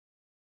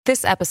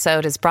This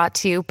episode is brought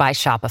to you by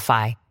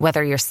Shopify.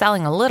 Whether you're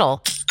selling a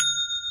little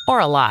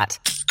or a lot,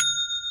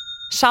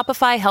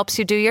 Shopify helps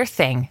you do your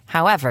thing,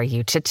 however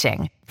you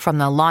cha-ching. From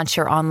the launch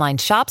your online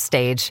shop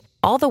stage,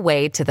 all the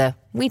way to the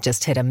we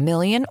just hit 1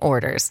 million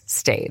orders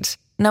stage.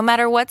 No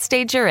matter what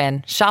stage you're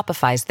in,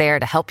 Shopify's there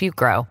to help you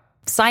grow.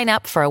 Sign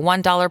up for a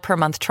 $1 per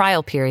month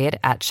trial period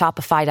at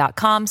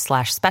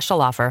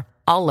shopify.com/special offer,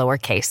 all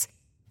lowercase.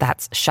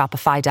 That's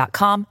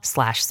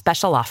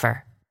shopify.com/special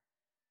offer.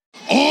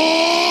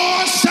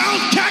 Oh,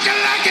 South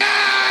Kakalaka!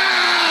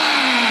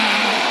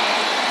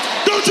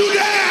 Don't you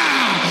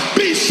dare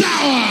be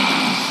sour!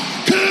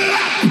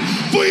 Clap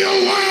for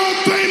your world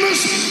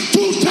famous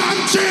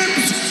two-time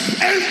champs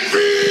and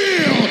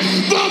feel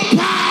the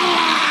power!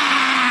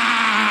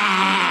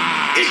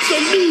 It's a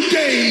new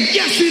day,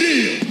 yes it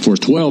is! For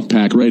 12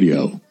 Pack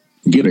Radio,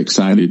 get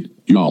excited,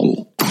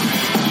 y'all.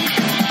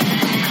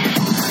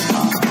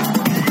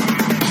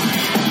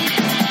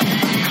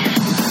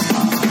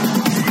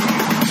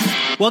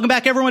 Welcome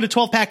back, everyone, to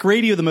 12 Pack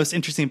Radio, the most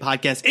interesting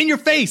podcast in your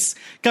face,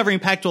 covering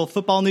Pac-12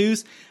 football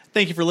news.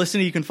 Thank you for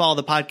listening. You can follow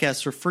the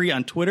podcast for free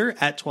on Twitter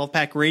at 12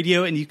 Pack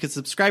Radio, and you can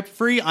subscribe for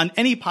free on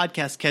any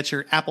podcast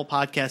catcher, Apple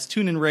Podcasts,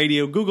 TuneIn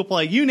Radio, Google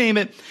Play, you name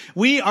it.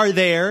 We are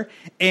there.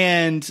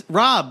 And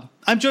Rob,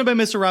 I'm joined by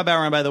Mr. Rob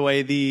Aueron, by the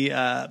way, the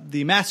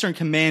master and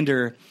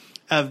commander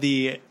of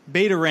the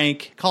Beta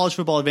Rank College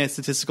Football Advanced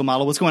Statistical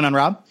Model. What's going on,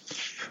 Rob?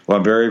 Well,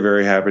 I'm very,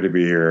 very happy to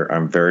be here.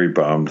 I'm very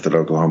bummed that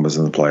Oklahoma's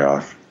in the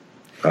playoff.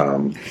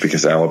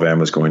 Because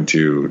Alabama's going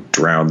to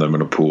drown them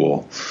in a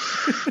pool.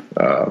 It's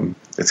going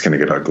to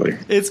get ugly.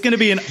 It's going to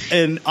be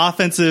an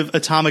offensive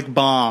atomic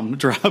bomb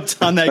dropped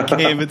on that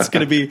game. It's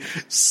going to be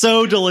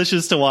so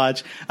delicious to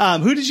watch.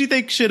 Who did you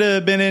think should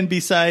have been in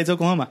besides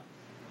Oklahoma?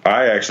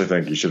 I actually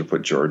think you should have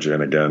put Georgia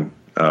in again.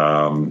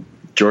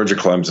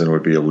 Georgia-Clemson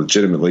would be a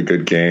legitimately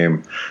good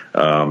game.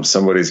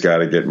 Somebody's got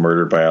to get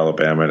murdered by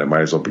Alabama, and it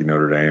might as well be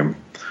Notre Dame.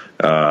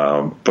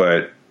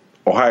 But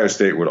Ohio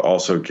State would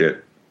also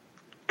get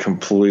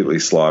completely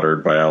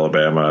slaughtered by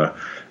Alabama,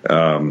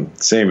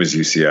 same as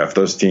UCF.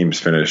 Those teams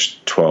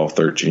finished 12,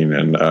 13,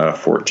 and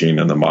 14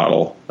 in the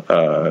model,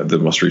 the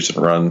most recent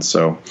run.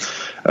 So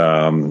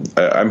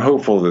I'm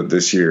hopeful that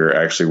this year,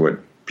 actually, what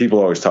people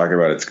always talk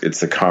about,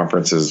 it's the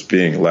conferences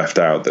being left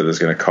out that is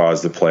going to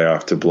cause the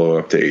playoff to blow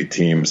up to 8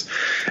 teams.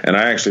 And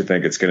I actually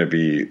think it's going to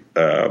be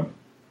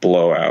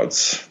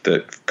blowouts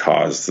that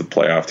cause the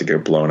playoff to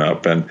get blown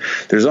up. And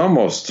there's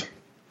almost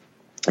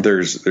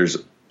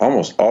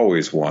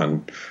always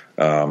one.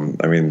 I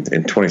mean,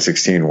 in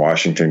 2016,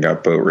 Washington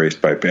got boat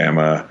raced by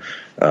Bama.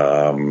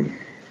 What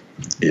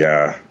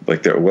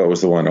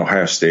was the one?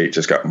 Ohio State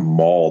just got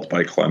mauled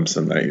by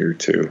Clemson that year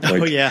too.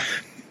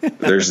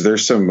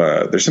 There's some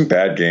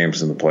bad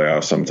games in the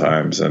playoffs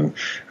sometimes, and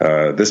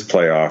this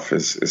playoff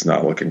is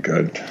not looking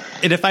good.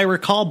 And if I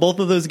recall, both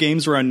of those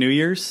games were on New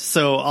Year's,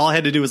 so all I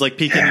had to do was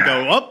peek in and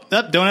go,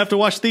 don't have to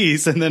watch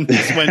these, and then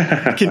just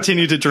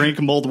continue to drink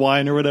mulled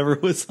wine or whatever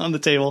was on the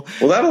table.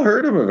 Well, that'll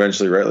hurt them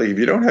eventually, right? Like if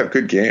you don't have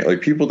good game,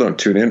 people don't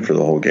tune in for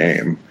the whole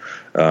game,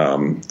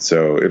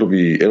 so it'll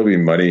be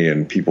money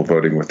and people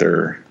voting with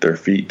their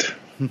feet.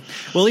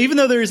 Well, even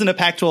though there isn't a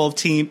Pac-12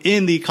 team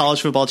in the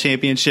college football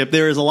championship,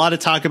 there is a lot of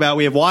talk about.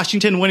 We have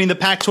Washington winning the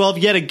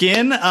Pac-12 yet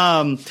again.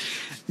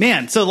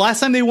 So last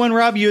time they won,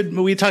 Rob,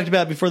 we talked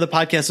about before the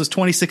podcast was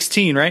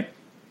 2016, right?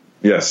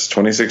 Yes,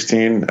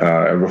 2016.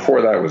 And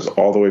before that was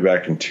all the way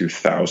back in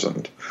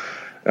 2000.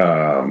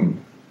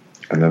 And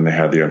then they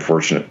had the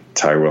unfortunate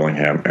Ty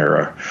Willingham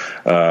era.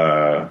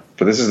 But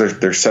this is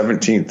their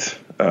 17th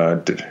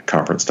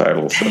conference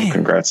title. So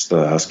congrats to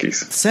the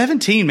Huskies.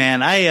 17,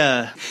 man.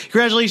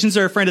 Congratulations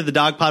to our friend of the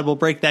Dog Pod. We'll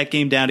break that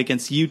game down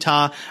against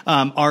Utah.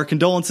 Our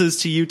condolences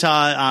to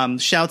Utah.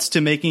 Shouts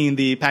to making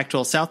the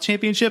Pac-12 South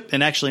Championship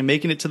and actually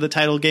making it to the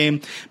title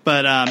game.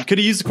 But could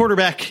have used a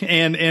quarterback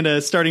and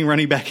a starting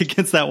running back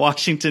against that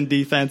Washington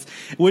defense,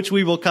 which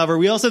we will cover.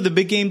 We also have the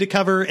big game to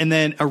cover, and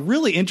then a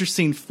really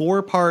interesting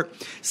 4-part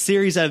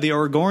series out of the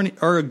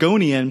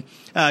Oregonian,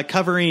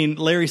 covering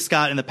Larry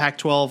Scott in the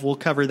Pac-12. We'll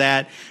cover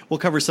that. We'll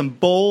cover some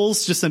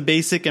bowls, just some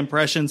basic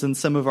impressions and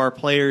some of our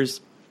players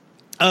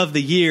of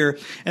the year,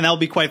 and that'll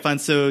be quite fun.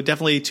 So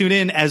definitely tune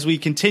in as we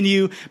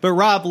continue. But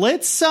Rob,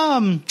 let's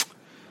where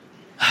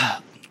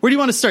do you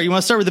want to start? You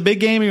want to start with the big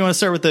game, or you want to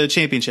start with the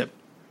championship?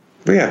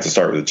 We have to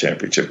start with the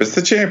championship. It's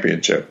the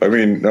championship. I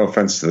mean, no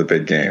offense to the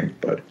big game,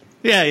 but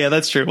yeah,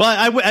 that's true.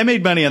 Well, I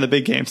made money on the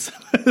big games,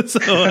 so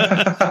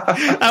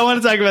I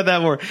want to talk about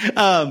that more.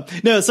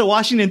 So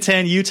Washington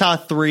 10, Utah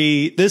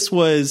 3.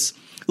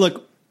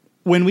 Look,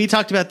 when we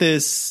talked about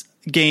this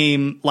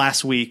game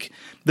last week,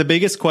 the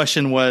biggest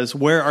question was,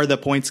 where are the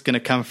points going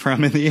to come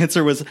from? And the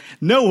answer was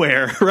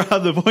nowhere.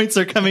 Rob, the points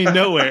are coming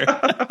nowhere.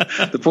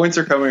 The points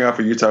are coming off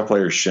a Utah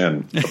player's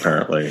shin,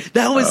 apparently.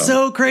 That was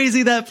so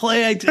crazy, that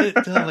play. I did.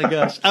 Oh my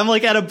gosh. I'm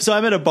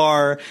I'm at a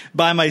bar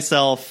by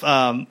myself,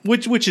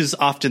 which is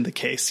often the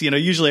case,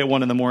 usually at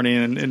 1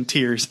 a.m. in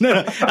tears.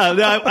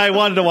 I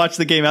wanted to watch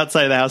the game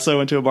outside of the house. So I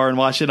went to a bar and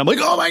watched it. I'm like,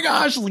 oh my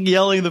gosh,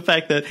 yelling the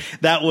fact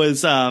that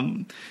was,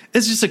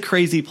 it's just a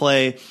crazy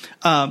play.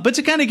 But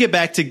to kind of get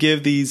back to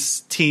give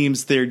these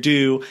teams their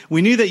due,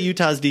 we knew that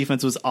Utah's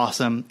defense was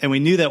awesome, and we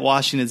knew that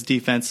Washington's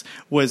defense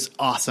was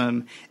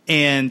awesome.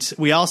 And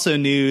we also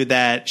knew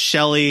that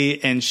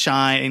Shelley and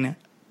Shine,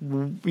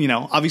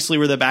 obviously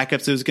were the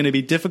backups. It was going to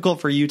be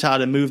difficult for Utah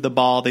to move the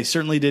ball. They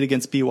certainly did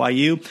against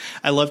BYU.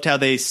 I loved how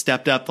they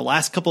stepped up the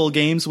last couple of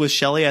games with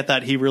Shelley. I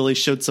thought he really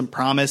showed some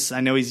promise.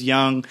 I know he's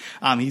young.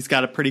 He's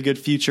got a pretty good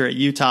future at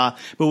Utah.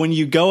 But when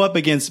you go up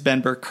against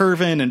Ben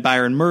Burke-Kirven and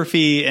Byron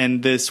Murphy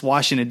and this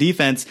Washington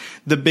defense,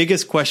 the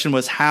biggest question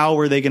was how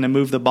were they going to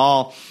move the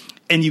ball?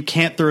 And you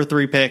can't throw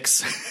 3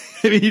 picks.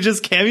 I mean, you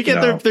just can't. You can't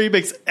throw 3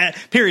 picks,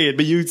 period.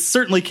 But you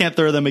certainly can't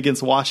throw them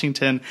against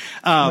Washington.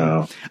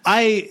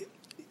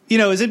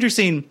 It's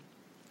interesting,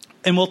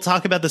 and we'll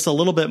talk about this a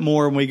little bit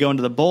more when we go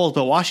into the Bowls,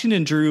 but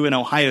Washington drew an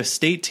Ohio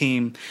State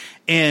team.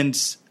 And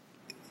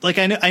like,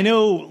 I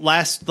know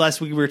last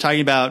week we were talking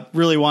about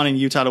really wanting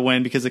Utah to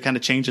win because it kind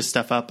of changes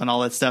stuff up and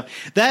all that stuff.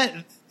 That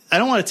I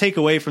don't want to take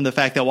away from the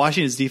fact that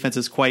Washington's defense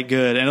is quite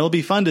good, and it'll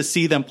be fun to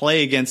see them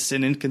play against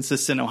an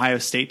inconsistent Ohio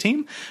State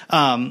team.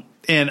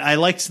 And I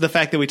liked the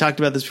fact that we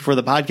talked about this before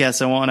the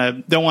podcast.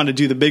 I don't want to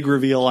do the big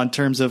reveal on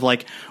terms of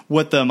like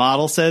what the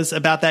model says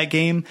about that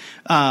game.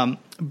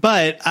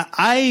 But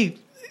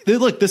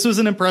look, this was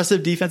an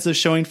impressive defensive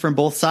showing from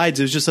both sides.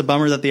 It was just a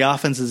bummer that the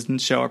offenses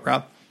didn't show up,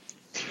 Rob.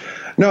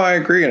 No, I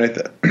agree. And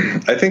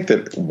I think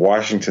that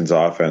Washington's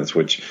offense,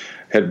 which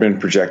had been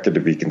projected to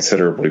be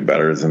considerably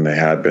better than they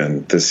had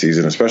been this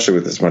season, especially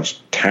with as much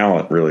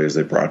talent really as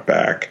they brought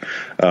back,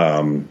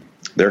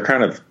 they've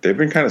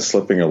been kind of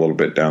slipping a little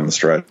bit down the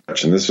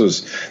stretch. And this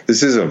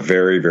is a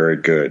very, very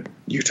good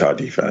Utah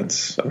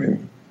defense. I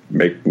mean,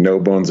 make no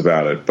bones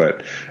about it.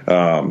 But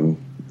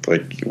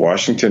like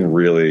Washington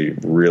really,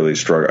 really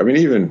struggled. I mean,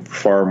 even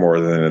far more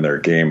than in their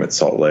game at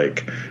Salt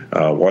Lake,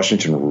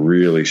 Washington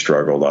really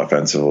struggled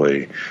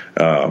offensively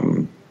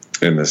in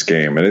this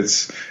game. And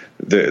it's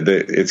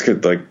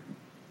good. Like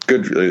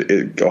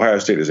Ohio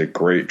State is a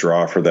great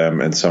draw for them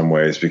in some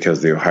ways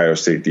because the Ohio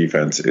State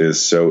defense is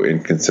so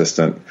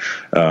inconsistent,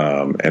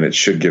 and it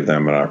should give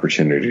them an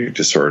opportunity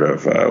to sort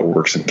of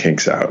work some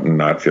kinks out and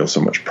not feel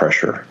so much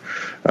pressure.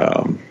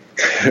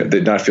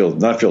 Did not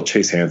feel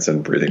Chase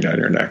Hansen breathing down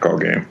your neck all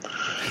game.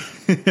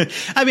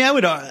 I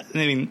would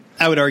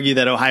argue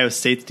that Ohio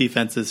State's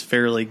defense is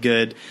fairly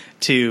good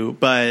too,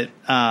 but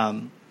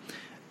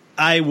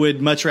I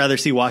would much rather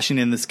see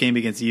Washington in this game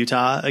against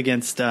Utah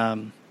against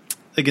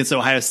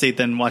Ohio State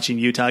than watching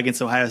Utah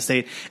against Ohio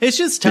State. It's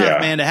just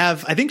tough, man, to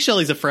have. I think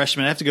Shelley's a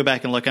freshman. I have to go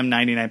back and look. I'm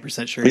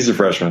 99% sure he's a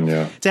freshman.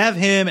 Yeah, to have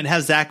him and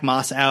have Zach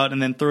Moss out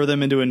and then throw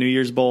them into a New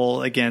Year's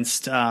Bowl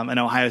against an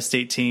Ohio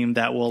State team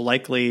that will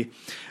likely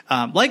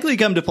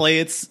come to play.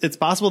 It's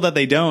possible that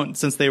they don't,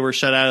 since they were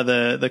shut out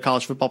of the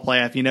college football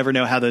playoff. You never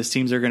know how those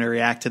teams are going to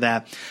react to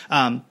that.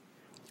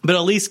 But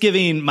at least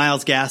giving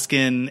Myles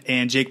Gaskin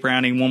and Jake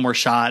Browning one more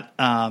shot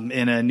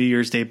in a New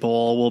Year's Day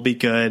Bowl will be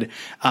good.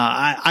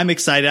 I'm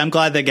excited. I'm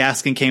glad that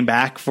Gaskin came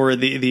back for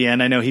the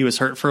end. I know he was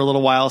hurt for a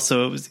little while,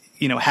 so it was,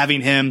 having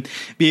him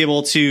be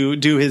able to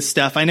do his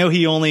stuff. I know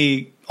he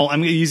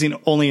I'm using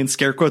only in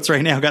scare quotes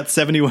right now, got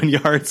 71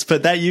 yards,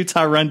 but that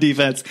Utah run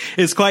defense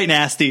is quite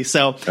nasty.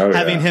 So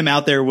having him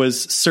out there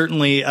was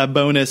certainly a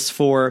bonus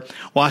for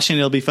Washington.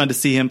 It'll be fun to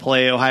see him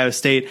play Ohio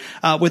State.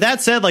 With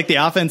that said, like the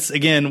offense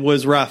again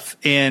was rough,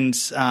 and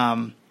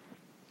I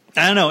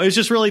don't know, it was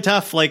just really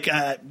tough. Like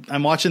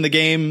I'm watching the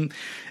game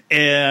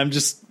and I'm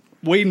just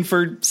waiting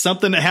for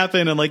something to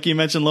happen, and like you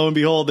mentioned, lo and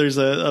behold, there's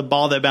a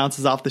ball that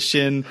bounces off the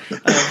shin of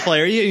a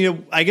player.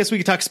 I guess we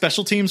could talk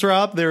special teams,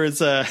 Rob. There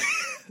is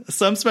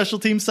some special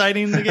team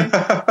sighting in the game.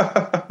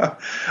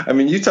 I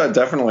mean, Utah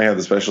definitely had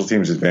the special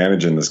teams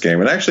advantage in this game,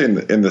 and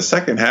actually in the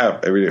second half,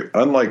 I mean,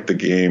 unlike the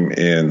game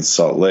in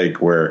Salt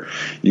Lake where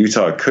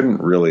Utah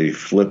couldn't really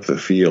flip the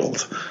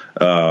field,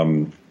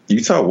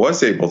 Utah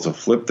was able to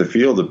flip the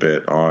field a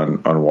bit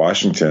on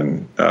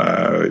Washington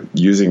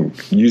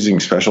using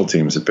special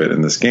teams a bit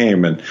in this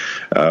game, and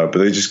but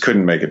they just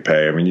couldn't make it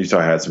pay. I mean, Utah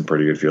had some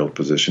pretty good field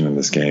position in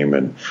this game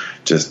and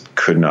just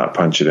could not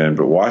punch it in.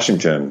 But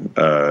Washington,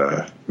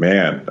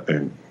 man, I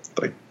mean,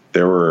 like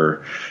there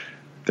were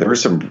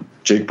some.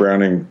 Jake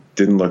Browning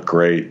didn't look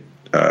great.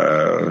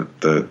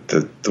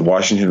 The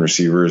Washington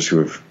receivers who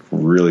have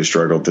really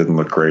struggled didn't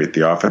look great.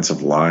 The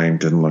offensive line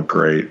didn't look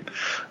great.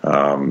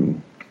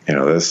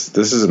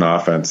 This is an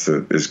offense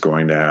that is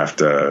going to have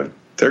to.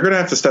 They're going to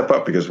have to step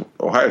up because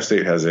Ohio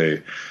State has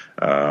a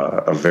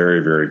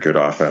very, very good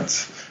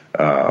offense,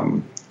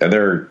 and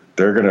they're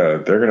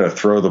gonna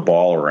throw the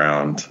ball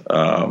around,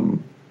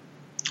 and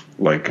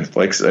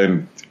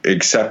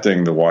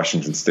accepting the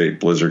Washington State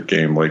Blizzard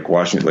game, like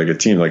a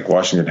team like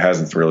Washington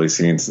hasn't really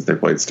seen since they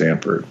played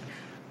Stanford.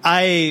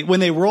 When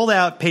they rolled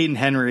out Peyton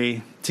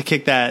Henry to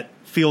kick that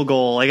field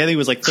goal. Like I think it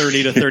was like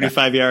 30 to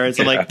 35 yards.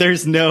 And like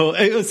there's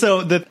no.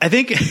 So I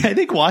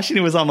think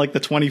Washington was on like the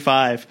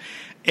 25.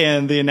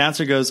 And the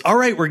announcer goes, "All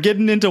right, we're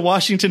getting into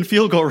Washington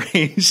field goal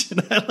range."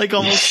 And I like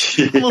almost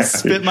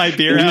spit my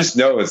beer out. You just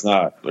know it's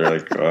not. They're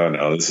like, "Oh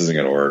no, this isn't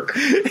going to work."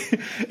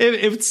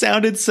 It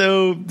sounded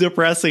so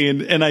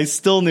depressing, and I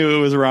still knew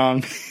it was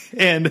wrong.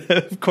 And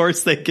of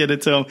course, they get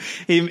it to him.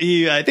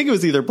 He I think it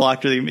was either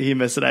blocked or he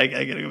missed it. I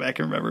got to go back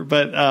and remember.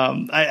 But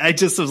I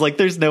just was like,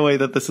 "There's no way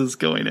that this is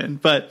going in."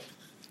 But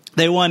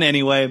they won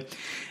anyway.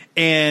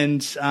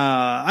 And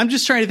I'm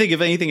just trying to think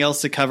of anything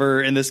else to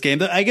cover in this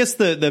game. I guess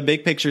the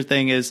big picture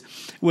thing is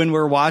when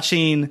we're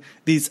watching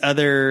these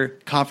other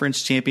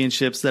conference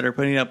championships that are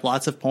putting up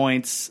lots of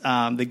points,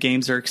 the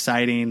games are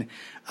exciting.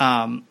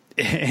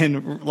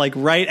 And like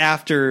right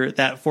after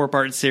that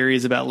 4-part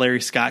series about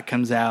Larry Scott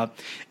comes out,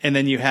 and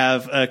then you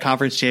have a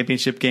conference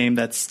championship game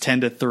that's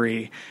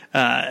 10-3.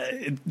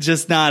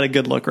 Just not a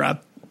good look,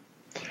 Rob.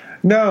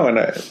 No,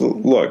 and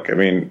look, I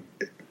mean,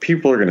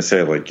 people are going to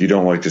say, like, you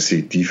don't like to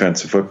see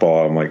defensive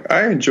football. I'm like,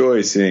 I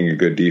enjoy seeing a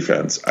good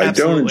defense.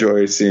 Absolutely. I don't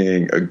enjoy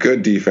seeing a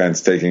good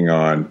defense taking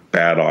on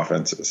bad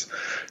offenses.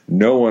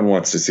 No one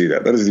wants to see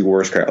that. That is the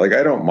worst kind. Like,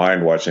 I don't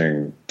mind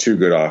watching two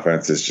good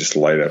offenses just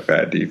light up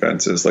bad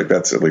defenses. Like,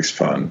 that's at least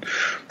fun.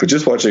 But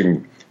just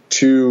watching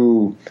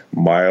two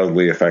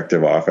mildly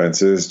effective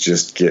offenses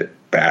just get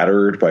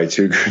battered by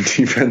two good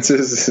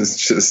defenses is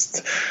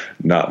just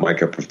not my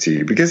cup of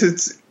tea, because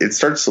it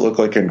starts to look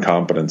like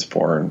incompetence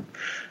porn.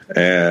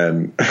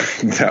 And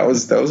that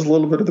was a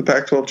little bit of the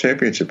Pac-12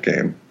 championship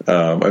game.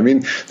 I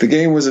mean, the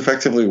game was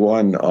effectively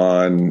won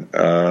on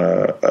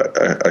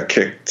a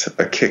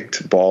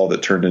kicked ball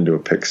that turned into a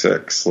pick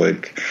six.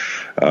 Like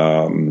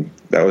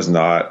that was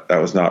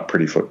not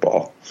pretty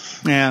football.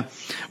 Yeah.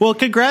 Well,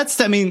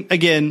 congrats. I mean,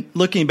 again,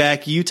 looking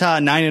back, Utah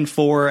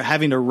 9-4,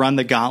 having to run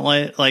the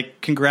gauntlet.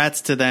 Like,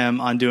 congrats to them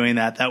on doing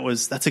that.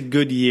 That's a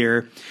good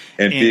year.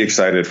 And be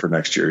excited for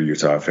next year,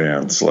 Utah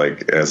fans.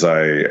 Like, as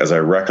I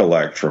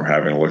recollect from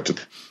having looked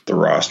at the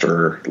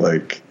roster,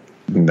 like,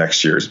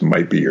 next year's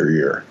might be your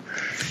year.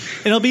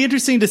 It'll be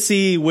interesting to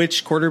see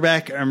which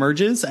quarterback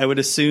emerges. I would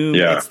assume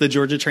it's the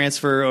Georgia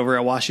transfer over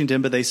at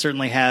Washington, but they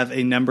certainly have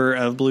a number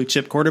of blue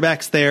chip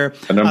quarterbacks there.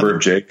 A number of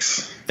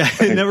Jakes.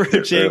 A number of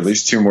Jakes. There are at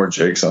least two more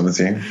Jakes on the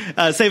team.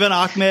 Salvon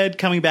Ahmed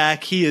coming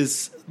back. He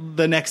is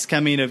the next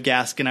coming of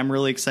Gaskin. I'm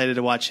really excited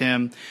to watch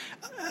him.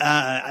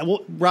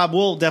 Rob,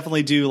 we'll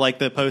definitely do like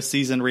the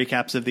postseason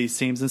recaps of these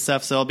teams and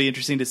stuff. So it'll be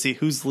interesting to see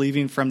who's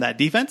leaving from that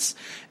defense,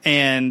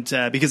 and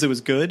because it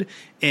was good.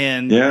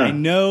 And I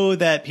know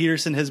that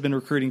Peterson has been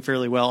recruiting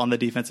fairly well on the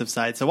defensive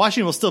side. So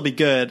Washington will still be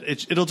good.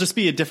 It'll just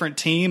be a different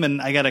team,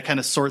 and I got to kind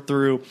of sort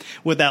through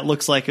what that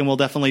looks like. And we'll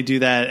definitely do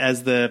that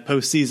as the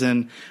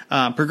postseason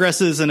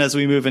progresses and as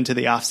we move into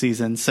the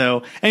offseason.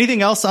 So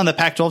anything else on the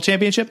Pac-12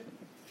 championship?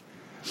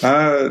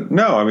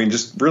 No, I mean,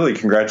 just really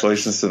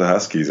congratulations to the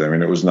Huskies. I mean,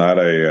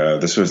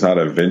 this was not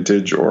a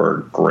vintage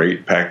or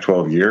great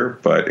Pac-12 year,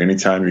 but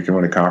anytime you can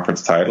win a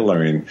conference title, I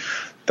mean,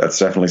 that's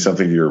definitely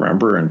something you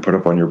remember and put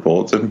up on your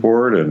bulletin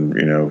board, and,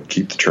 you know,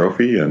 keep the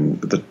trophy,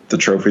 and the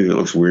trophy that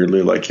looks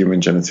weirdly like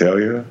human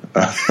genitalia.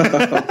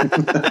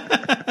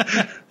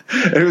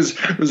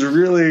 It was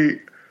really,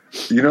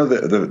 you know,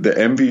 the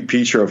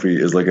MVP trophy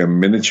is like a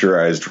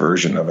miniaturized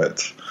version of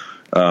it.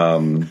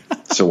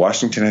 So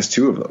Washington has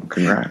two of them.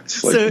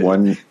 Congrats! Like,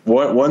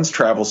 one's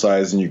travel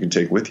size and you can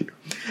take with you.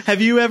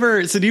 Have you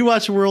ever? So do you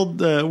watch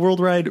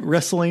Worldwide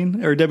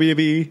Wrestling or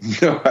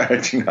WWE? No, I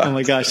do not. Oh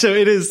my gosh! So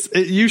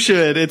you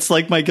should. It's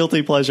like my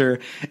guilty pleasure.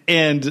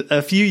 And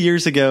a few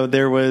years ago,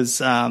 there was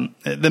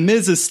the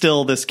Miz is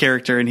still this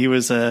character, and he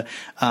was a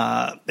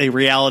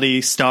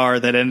reality star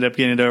that ended up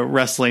getting into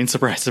wrestling.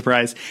 Surprise,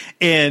 surprise!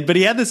 But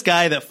he had this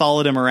guy that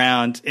followed him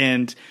around,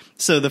 and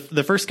so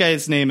the first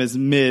guy's name is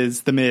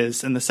The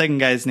Miz, and the second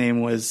guy's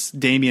name was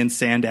Damian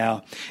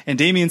Sandow. And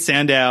Damian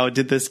Sandow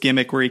did this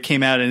gimmick where he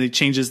came out and he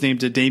changed his name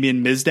to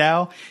Damian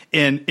Mizdow.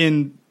 And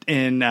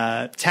in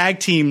tag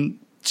team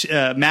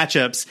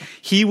matchups,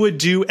 he would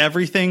do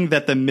everything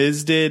that the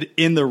Miz did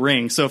in the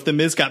ring. So if the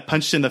Miz got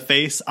punched in the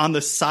face, on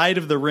the side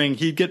of the ring,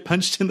 he'd get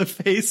punched in the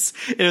face.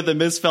 And if the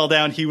Miz fell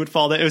down, he would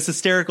fall down. It was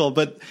hysterical,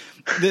 but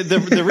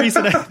the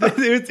reason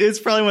it's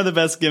probably one of the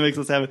best gimmicks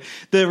that's happened.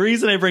 The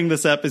reason I bring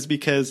this up is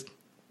because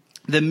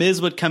the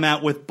Miz would come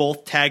out with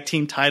both tag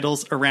team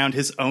titles around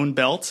his own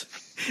belt,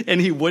 and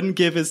he wouldn't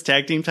give his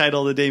tag team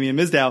title to Damian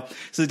Mizdow.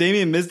 So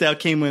Damian Mizdow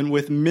came in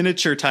with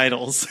miniature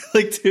titles,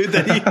 like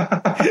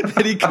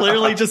that he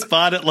clearly just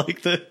bought at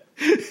like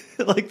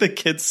the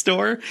kids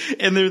store,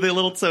 and they're the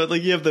little, so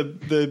like you have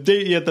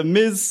the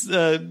Miz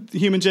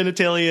human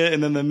genitalia,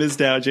 and then the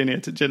Mizdow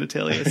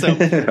genitalia.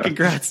 So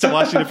congrats to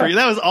Washington for you.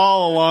 That was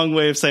all a long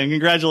way of saying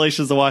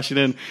congratulations to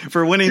Washington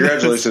for winning.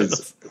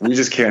 Congratulations. We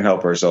just can't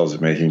help ourselves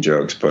at making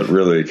jokes, but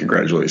really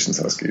congratulations,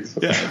 Huskies.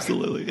 Yeah,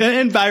 absolutely.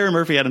 And Byron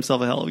Murphy had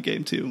himself a hell of a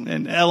game too,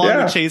 and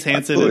along with Chase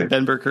Hansen and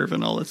Ben Burkirk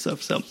and all that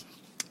stuff. So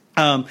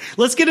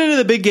Let's get into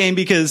the big game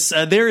because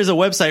there is a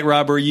website,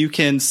 Rob, where you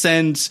can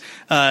send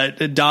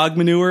dog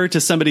manure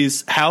to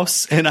somebody's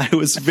house, and I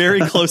was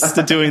very close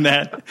to doing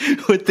that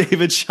with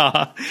David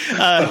Shaw.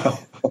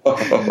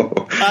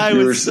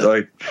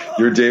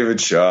 Your David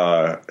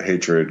Shaw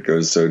hatred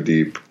goes so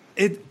deep.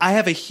 I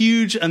have a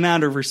huge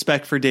amount of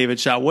respect for David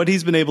Shaw, what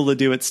he's been able to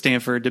do at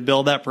Stanford to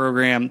build that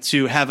program,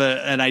 to have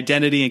an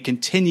identity and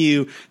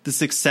continue the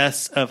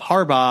success of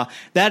Harbaugh.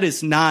 That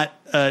is not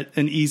an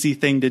easy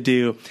thing to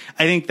do.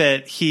 I think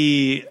that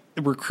he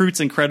recruits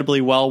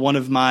incredibly well. One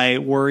of my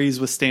worries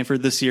with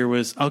Stanford this year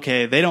was,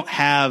 okay, they don't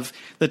have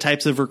the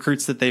types of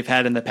recruits that they've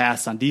had in the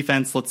past on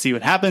defense. Let's see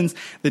what happens.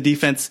 The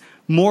defense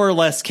more or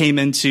less came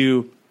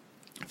into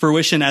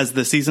fruition as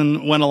the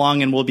season went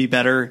along and will be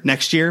better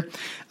next year.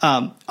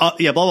 Blah,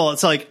 blah, blah.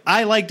 So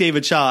I like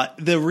David Shaw.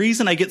 The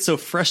reason I get so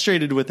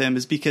frustrated with him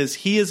is because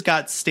he has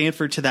got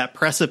Stanford to that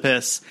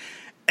precipice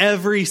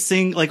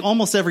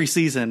almost every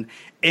season.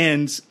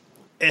 And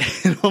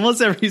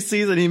almost every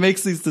season he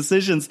makes these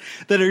decisions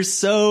that are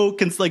so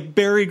like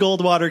Barry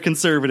Goldwater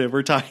conservative.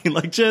 We're talking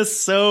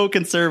just so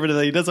conservative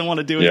that he doesn't want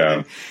to do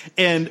anything. Yeah.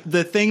 And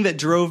the thing that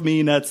drove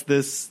me nuts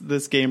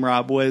this game,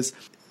 Rob, was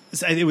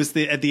it was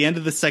at the end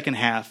of the second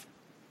half,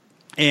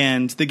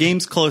 and the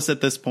game's close at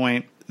this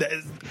point.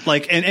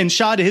 And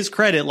Shaw, to his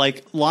credit,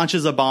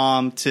 launches a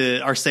bomb to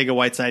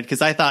Arcega-Whiteside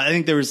because I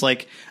think there was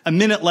a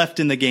minute left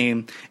in the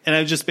game, and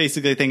I was just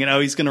basically thinking,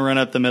 he's going to run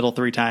up the middle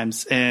 3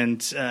 times,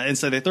 and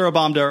so they throw a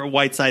bomb to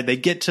Whiteside. They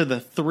get to the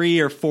 3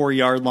 or 4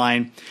 yard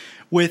line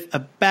with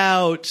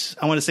about,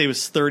 I want to say it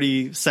was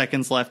 30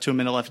 seconds left to a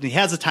minute left, and he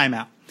has a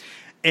timeout,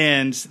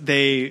 and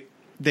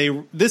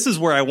this is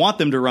where I want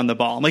them to run the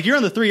ball. You're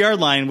on the 3 yard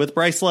line with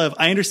Bryce Love.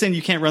 I understand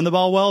you can't run the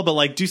ball well,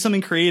 but do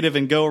something creative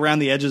and go around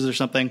the edges or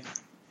something.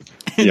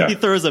 And he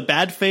throws a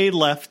bad fade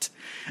left,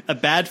 a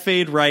bad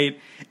fade right,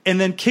 and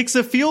then kicks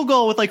a field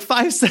goal with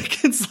 5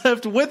 seconds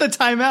left with a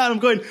timeout. I'm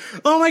going,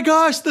 oh my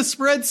gosh, the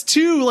spread's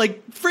 2.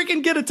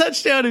 Freaking get a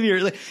touchdown in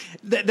here.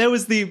 That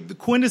was the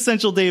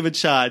quintessential David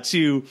Shaw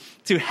to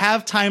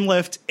have time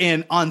left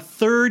and on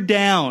 3rd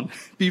down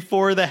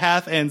before the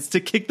half ends to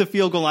kick the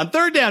field goal on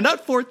 3rd down,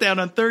 not 4th down,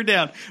 on 3rd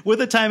down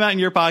with a timeout in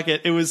your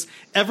pocket. It was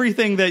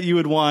everything that you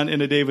would want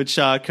in a David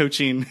Shaw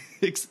coaching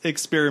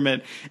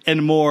experiment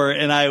and more.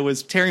 And I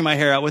was tearing my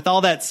hair out. With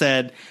all that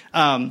said,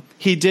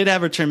 he did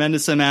have a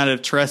tremendous amount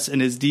of trust in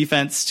his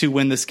defense to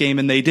win this game,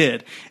 and they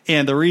did.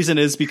 And the reason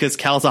is because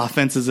Cal's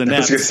offense is inept. I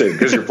was going to say,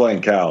 because you're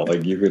playing Cal,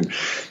 you can.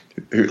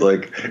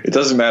 It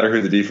doesn't matter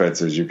who the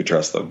defense is, you can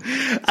trust them.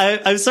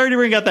 I'm sorry to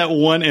bring out that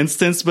one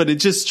instance, but it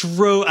just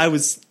drove. I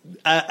was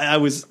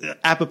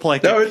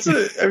apoplectic. No,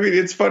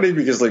 it's funny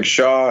because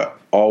Shaw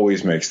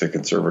always makes the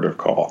conservative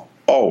call,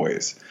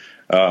 always.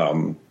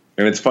 And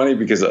it's funny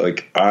because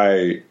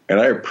I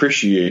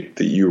appreciate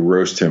that you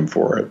roast him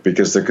for it,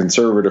 because the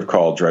conservative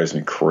call drives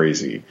me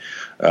crazy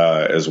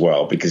as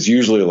well. Because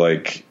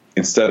usually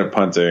instead of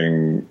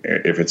punting,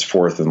 if it's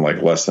 4th and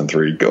less than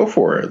 3, go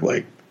for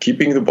it.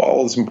 Keeping the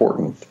ball is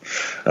important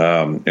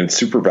and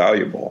super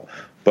valuable.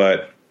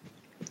 But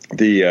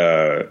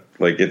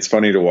it's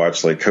funny to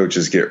watch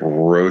coaches get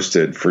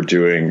roasted for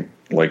doing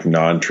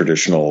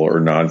non-traditional or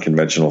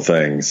non-conventional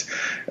things.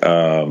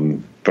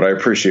 But I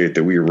appreciate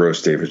that we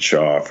roast David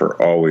Shaw for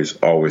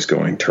always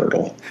going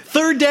turtle.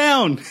 3rd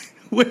down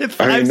with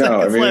 5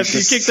 seconds left.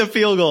 You kick the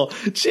field goal.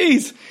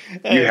 Jeez.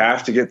 You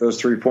have to get those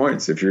 3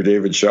 points if you're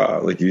David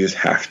Shaw. You just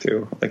have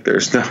to.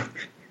 There's no.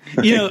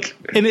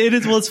 And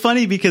it's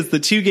funny because the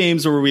 2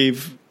 games where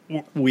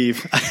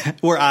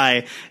where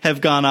I have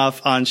gone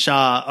off on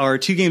Shaw are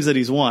 2 games that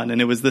he's won, and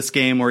it was this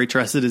game where he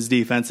trusted his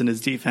defense, and his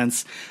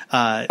defense.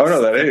 That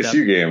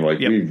ASU game,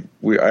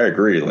 I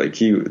agree.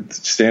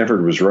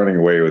 Stanford was running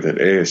away with it.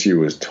 ASU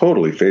was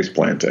totally face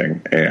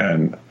planting,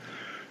 and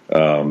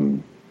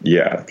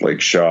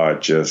Shaw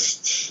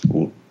just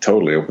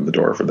totally opened the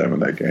door for them in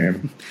that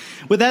game.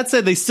 With that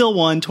said, they still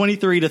won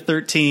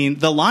 23-13.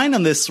 The line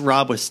on this,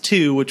 Rob, was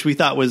 2, which we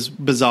thought was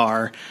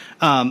bizarre.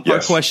 Yes. Our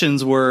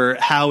questions were,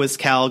 how is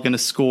Cal going to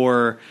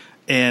score?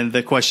 And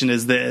the question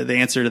is, the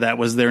answer to that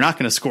was they're not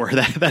going to score.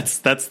 That's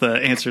the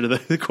answer to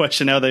the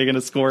question. How they're going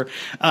to score.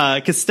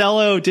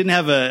 Costello didn't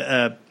have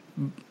a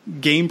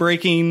game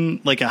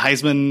breaking, a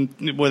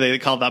Heisman, what they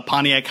call that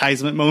Pontiac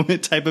Heisman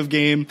moment type of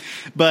game,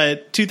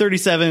 but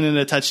 237 and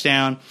a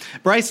touchdown.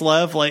 Bryce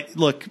Love,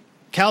 look,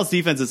 Cal's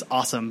defense is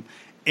awesome.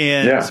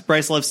 And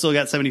Bryce Love still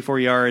got 74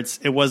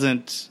 yards. It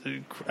wasn't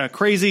a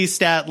crazy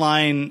stat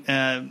line.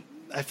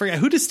 I forget,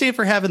 who does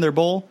Stanford have in their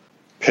bowl?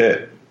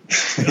 Pitt.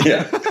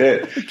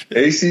 Pitt.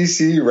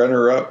 ACC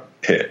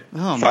runner-up, Pitt.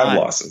 Oh, 5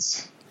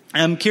 losses.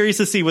 I'm curious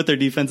to see what their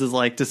defense is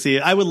like.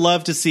 I would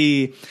love to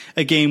see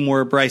a game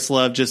where Bryce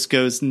Love just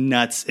goes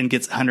nuts and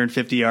gets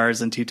 150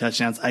 yards and 2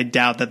 touchdowns. I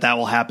doubt that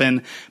will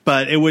happen,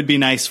 but it would be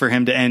nice for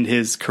him to end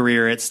his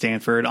career at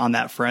Stanford on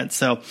that front.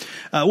 So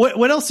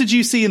what else did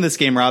you see in this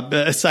game, Rob,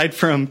 aside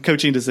from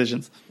coaching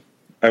decisions?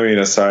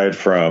 Aside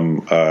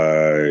from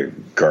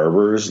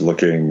Garbers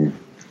looking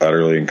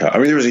utterly incompetent. I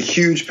mean, there was a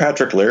huge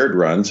Patrick Laird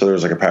run, so there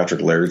was like a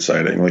Patrick Laird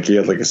sighting. Like he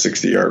had like a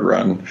 60-yard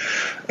run.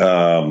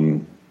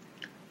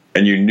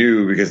 And you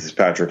knew because it's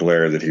Patrick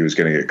Laird that he was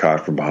going to get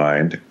caught from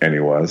behind, and he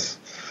was.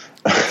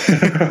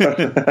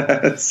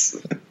 It's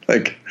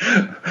like,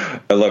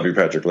 I love you,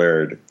 Patrick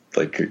Laird.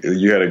 Like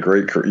you had a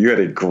great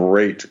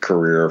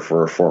career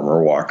for a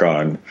former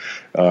walk-on.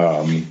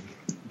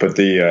 But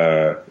this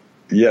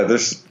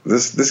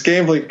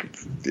game, like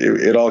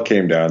it all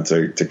came down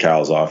to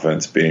Cal's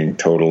offense being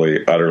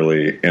totally,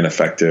 utterly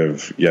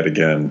ineffective yet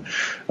again.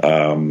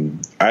 I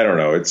don't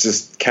know. It's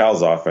just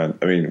Cal's offense.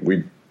 I mean,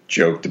 we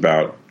joked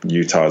about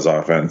Utah's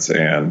offense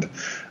and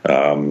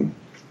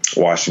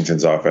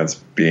Washington's offense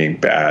being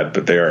bad,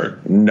 but they are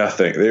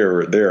nothing. They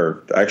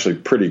are actually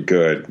pretty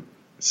good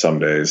some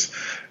days,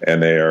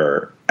 and they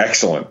are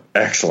excellent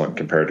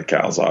compared to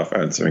Cal's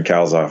offense. I mean,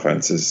 Cal's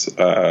offense is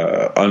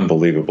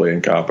unbelievably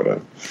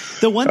incompetent.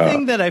 The one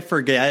thing that I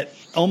forget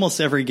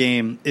almost every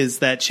game is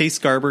that Chase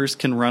Garbers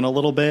can run a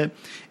little bit,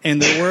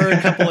 and there were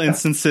a couple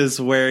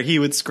instances where he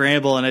would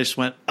scramble, and I just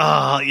went,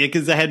 oh, yeah,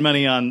 because I had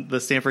money on the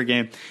Stanford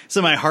game,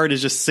 so my heart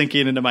is just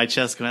sinking into my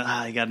chest, going,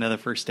 I got another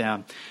first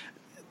down.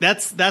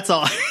 That's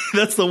all.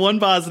 That's the one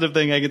positive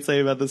thing I could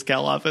say about this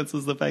Cal offense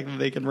is the fact that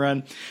they can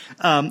run.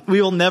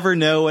 We will never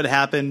know what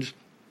happened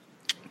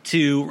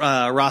to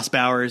Ross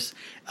Bowers.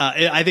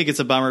 I think it's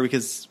a bummer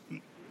because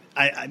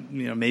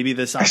maybe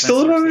this offense. I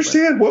still don't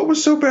understand what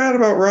was so bad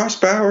about Ross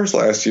Bowers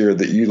last year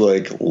that you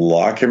like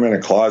lock him in a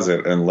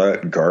closet and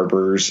let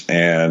Garbers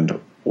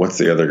and what's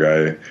the other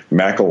guy,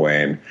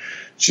 McElwain,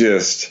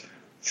 just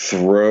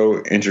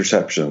throw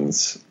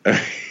interceptions.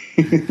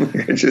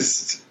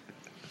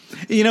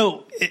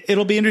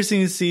 It'll be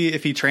interesting to see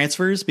if he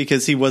transfers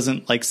because he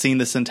wasn't like seen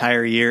this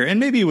entire year,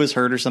 and maybe he was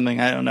hurt or something.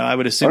 I don't know. I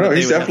would assume.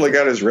 He's definitely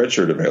got his red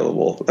shirt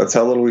available. That's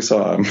how little we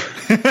saw him.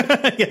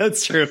 Yeah,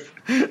 that's true.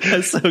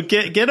 So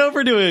get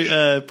over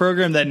to a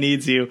program that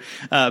needs you,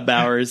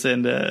 Bowers,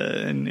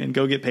 and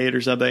go get paid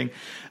or something.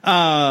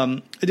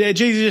 Jay,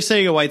 just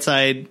saying a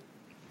Whiteside,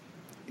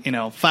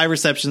 5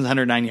 receptions,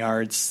 109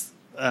 yards.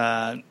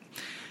 Well,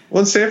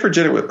 Stanford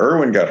did it with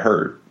Irwin got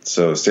hurt.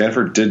 So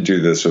Stanford did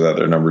do this without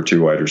their number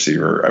 2 wide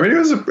receiver. I mean, it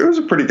was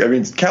a pretty. I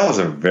mean, Cal is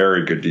a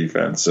very good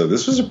defense, so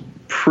this was a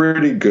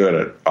pretty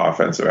good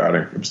offensive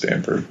outing from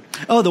Stanford.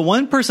 Oh, the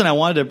one person I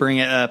wanted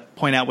to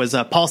point out was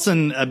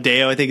Paulson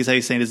Abdeo. I think is how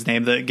you say his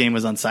name. The game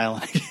was on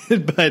silent,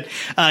 but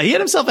he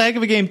had himself a heck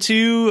of a game.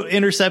 2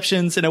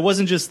 interceptions, and it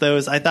wasn't just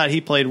those. I thought he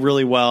played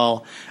really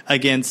well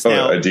against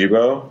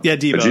Adebo. Yeah,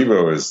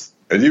 Adebo.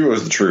 Adebo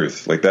is the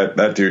truth. Like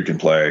that dude can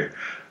play.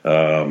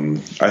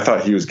 I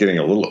thought he was getting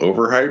a little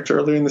overhyped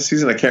early in the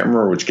season. I can't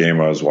remember which game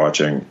I was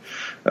watching.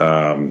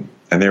 And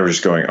they were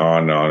just going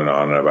on and on and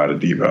on about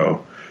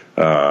Adebo.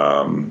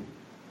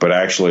 But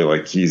actually,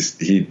 like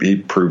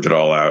he proved it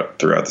all out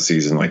throughout the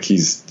season. Like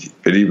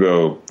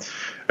Adebo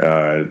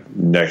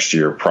next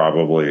year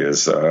probably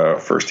is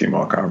first team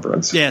all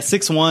conference. Yeah,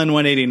 6'1",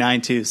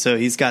 189 too. So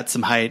he's got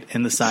some height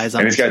and the size.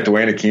 And he's got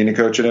Dwayne Akina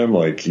coaching him.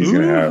 Like he's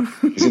gonna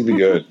be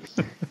good.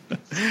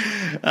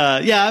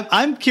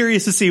 I'm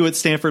curious to see what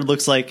Stanford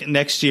looks like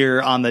next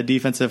year on the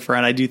defensive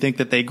front. I do think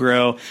that they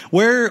grow.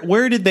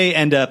 Where did they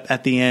end up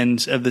at the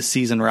end of the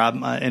season,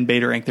 Rob, and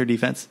Beta rank their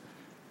defense?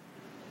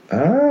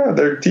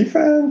 Their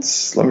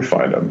defense, let me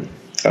find them.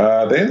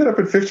 They ended up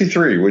at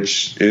 53,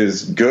 which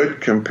is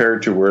good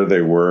compared to where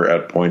they were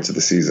at points of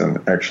the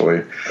season,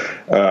 actually.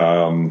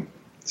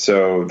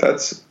 So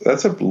that's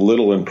a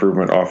little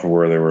improvement off of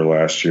where they were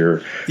last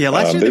year. Yeah,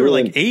 last year they were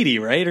like 80,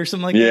 right, or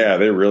something like that? Yeah,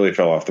 they really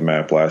fell off the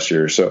map last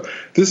year. So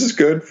this is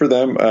good for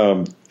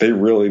them. They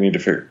really need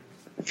to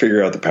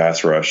figure out the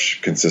pass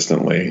rush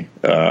consistently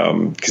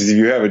because if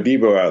you have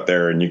Adebo out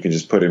there and you can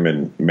just put him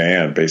in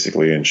man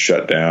basically and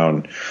shut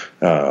down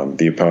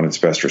the opponent's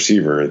best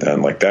receiver,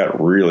 then like that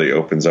really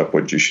opens up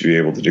what you should be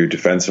able to do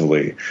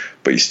defensively,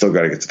 but you still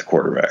got to get to the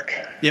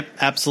quarterback. Yep,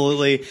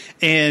 absolutely.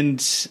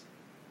 And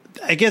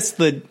I guess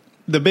the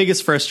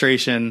biggest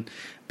frustration,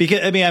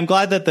 because I mean, I'm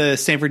glad that the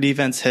Stanford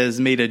defense has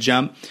made a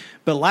jump,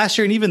 but last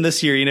year and even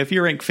this year, if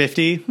you're ranked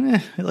 50,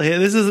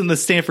 this isn't the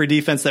Stanford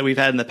defense that we've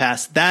had in the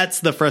past.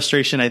 That's the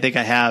frustration I think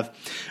I have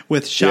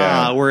with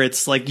Shaw, where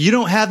it's like you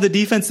don't have the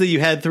defense that you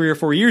had 3 or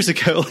 4 years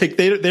ago. Like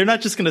they're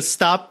not just going to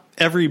stop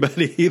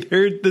everybody.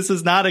 This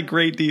is not a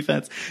great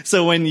defense.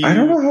 So when you, I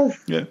don't know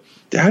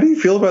how do you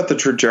feel about the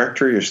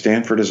trajectory of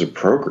Stanford as a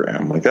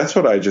program? Like that's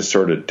what I just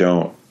sort of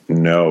don't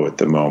know at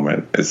the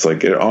moment. It's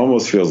like it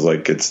almost feels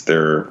like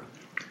they're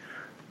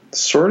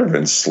sort of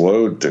in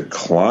slow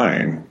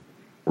decline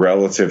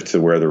relative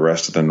to where the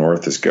rest of the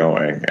North is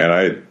going. And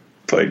I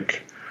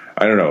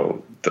don't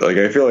know. Like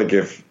I feel like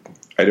if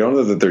I don't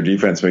know that their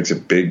defense makes a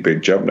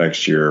big jump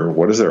next year,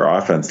 what does their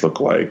offense look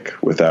like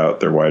without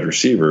their wide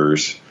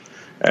receivers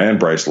and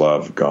Bryce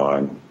Love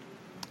gone?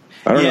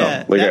 I don't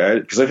know.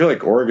 Like because I feel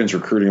like Oregon's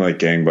recruiting like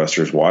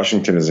gangbusters.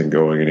 Washington isn't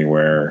going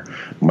anywhere.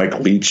 Mike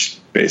Leach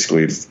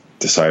basically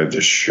decided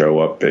to show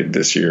up big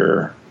this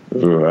year.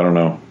 Ooh, I don't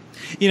know.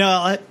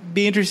 It'd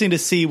be interesting to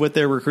see what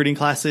their recruiting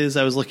class is.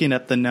 I was looking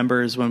up the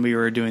numbers when we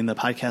were doing the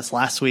podcast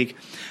last week,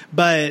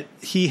 but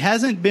he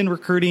hasn't been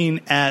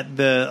recruiting at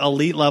the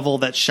elite level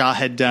that Shaw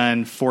had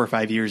done 4 or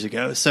 5 years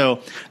ago.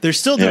 So they're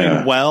still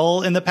doing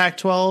well in the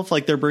Pac-12.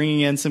 Like, they're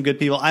bringing in some good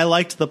people. I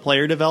liked the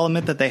player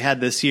development that they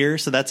had this year,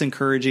 so that's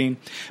encouraging.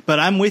 But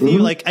I'm with you.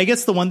 Like, I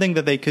guess the one thing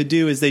that they could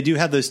do is they do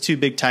have those 2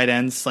 big tight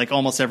ends, like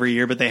almost every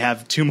year, but they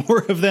have 2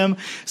 more of them.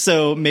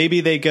 So maybe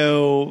they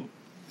go.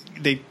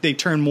 They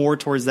turn more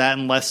towards that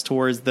and less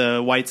towards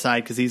the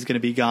Whiteside because he's going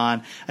to be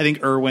gone. I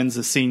think Irwin's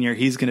a senior.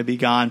 He's going to be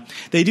gone.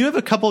 They do have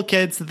a couple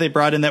kids that they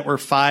brought in that were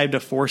 5 to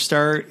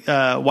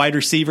 4-star wide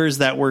receivers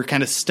that were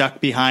kind of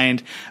stuck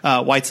behind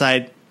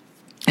Whiteside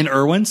and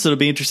Irwin. So it'll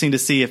be interesting to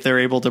see if they're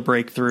able to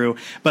break through.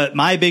 But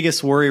my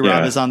biggest worry,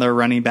 Rob, is on their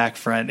running back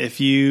front.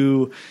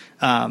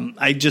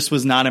 I just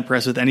was not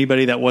impressed with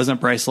anybody that wasn't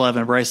Bryce Love,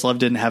 and Bryce Love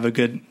didn't have a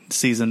good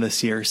season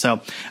this year.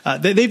 So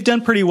they've done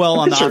pretty well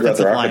on the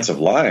offensive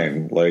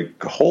line.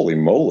 Like, holy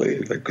moly.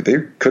 Like, they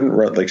couldn't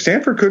run. Like,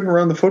 Stanford couldn't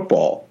run the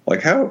football.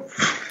 Like, how?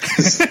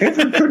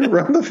 Stanford couldn't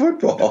run the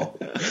football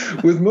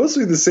with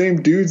mostly the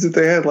same dudes that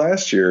they had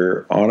last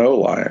year on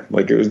O-line.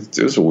 Like, it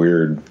was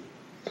weird.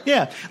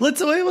 Yeah,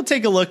 we'll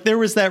take a look. There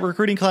was that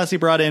recruiting class he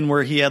brought in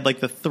where he had like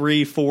the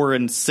 3, 4,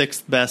 and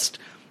 6th best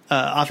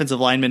offensive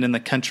linemen in the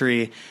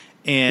country.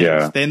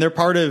 And then they're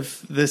part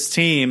of this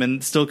team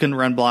and still couldn't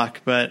run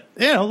block. But,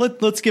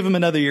 let's give them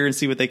another year and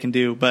see what they can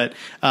do. But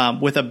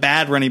with a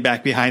bad running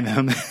back behind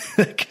them,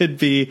 that could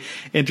be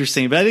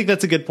interesting. But I think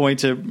that's a good point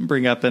to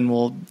bring up, and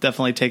we'll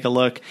definitely take a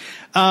look.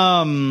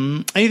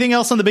 Anything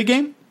else on the big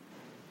game?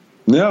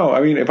 No,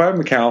 I mean, if I'm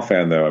a Cal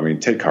fan, though, I mean,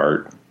 take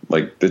heart.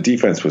 Like, the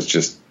defense was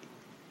just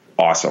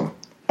awesome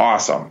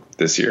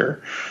this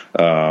year.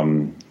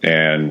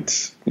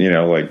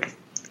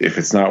 If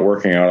it's not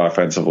working out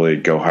offensively,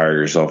 go hire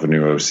yourself a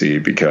new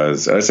OC,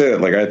 because I say that,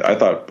 like, I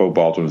thought Bo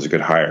Baldwin was a good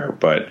hire,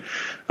 but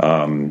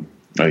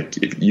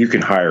if you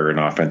can hire an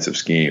offensive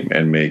scheme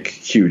and make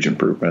huge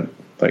improvement,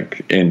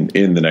 like in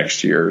the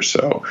next year.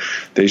 So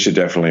they should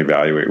definitely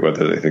evaluate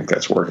whether they think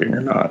that's working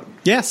or not.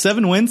 Yeah,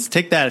 7 wins.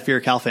 Take that if you're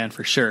a Cal fan,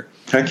 for sure.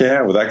 Heck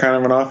yeah, with that kind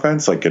of an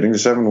offense, like, getting to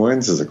 7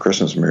 wins is a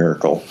Christmas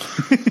miracle.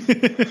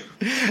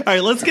 All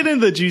right, let's get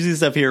into the juicy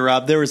stuff here,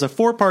 Rob. There was a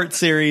 4-part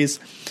series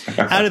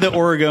out of the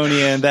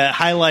Oregonian that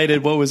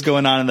highlighted what was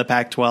going on in the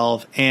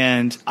Pac-12,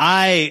 and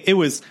it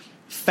was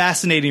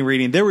fascinating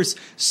reading. There was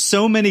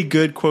so many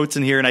good quotes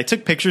in here, and I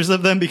took pictures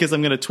of them because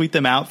I'm going to tweet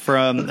them out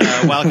from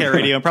Wildcat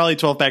Radio and probably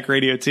 12-Pack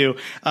Radio too,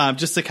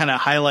 just to kind of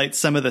highlight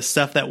some of the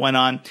stuff that went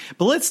on.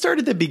 But let's start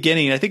at the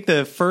beginning. I think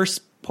the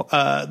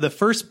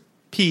first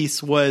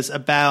piece was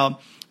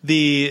about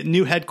the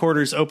new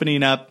headquarters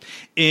opening up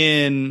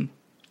in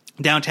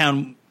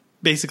downtown,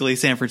 basically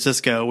San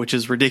Francisco, which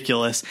is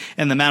ridiculous.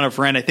 And the amount of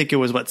rent, I think it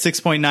was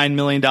 $6.9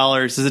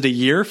 million. Is it a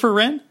year for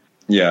rent?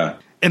 Yeah.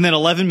 And then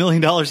 $11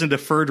 million in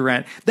deferred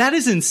rent. That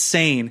is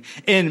insane.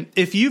 And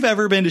if you've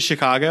ever been to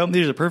Chicago,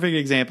 there's a perfect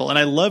example. And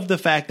I love the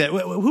fact that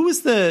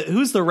who's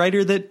the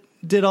writer that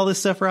did all this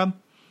stuff, Rob?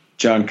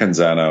 John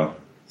Canzano.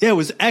 Yeah, it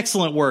was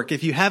excellent work.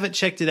 If you haven't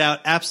checked it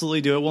out,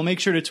 absolutely do it. We'll make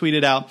sure to tweet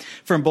it out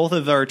from both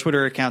of our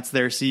Twitter accounts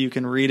there so you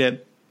can read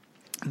it.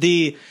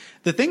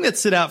 The thing that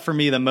stood out for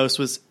me the most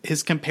was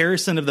his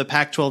comparison of the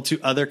Pac-12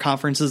 to other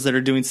conferences that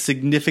are doing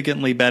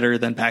significantly better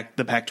than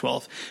the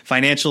Pac-12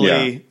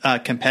 financially,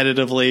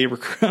 competitively,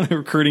 on the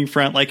recruiting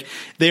front. Like,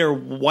 they are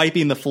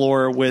wiping the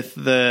floor with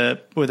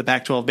the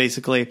Pac-12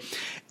 basically.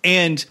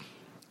 And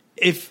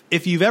if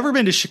you've ever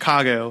been to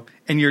Chicago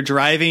and you're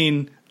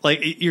driving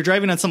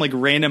on some like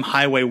random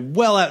highway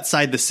well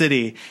outside the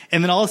city,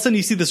 and then all of a sudden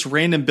you see this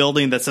random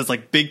building that says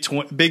like Big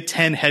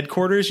Ten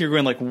headquarters. You're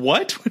going like,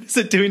 what is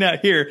it doing out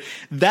here?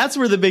 That's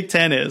where the Big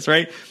Ten is,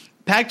 right?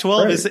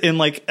 Pac-12 is in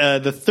like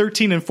the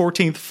 13th and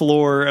 14th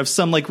floor of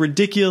some like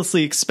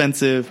ridiculously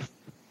expensive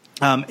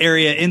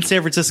area in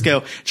San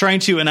Francisco, trying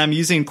to, and I'm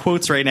using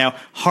quotes right now,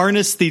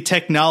 harness the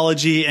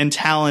technology and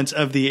talent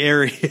of the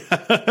area.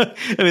 I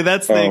mean,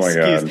 that's the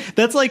excuse. God.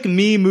 That's like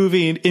me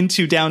moving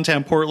into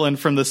downtown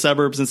Portland from the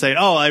suburbs and saying,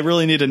 oh, I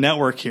really need a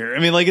network here. I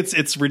mean, like,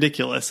 it's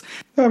ridiculous.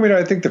 I mean,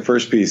 I think the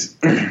first piece,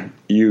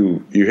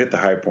 you hit the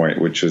high point,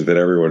 which is that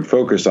everyone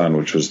focused on,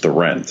 which was the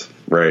rent,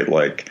 right?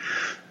 Like,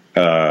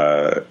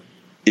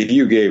 if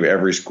you gave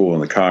every school in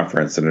the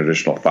conference an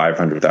additional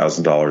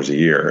 $500,000 a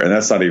year, and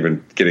that's not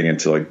even getting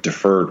into like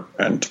deferred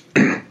rent,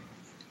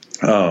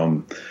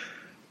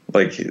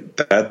 like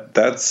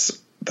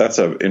that's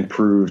a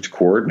improved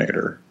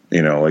coordinator,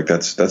 like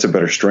that's a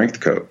better strength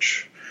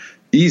coach,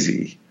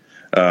 easy.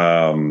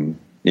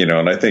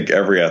 And I think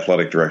every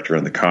athletic director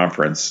in the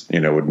conference,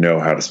 would know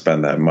how to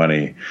spend that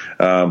money.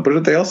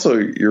 But they also,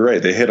 you're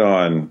right, they hit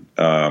on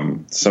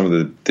some of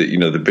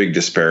the big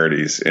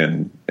disparities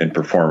in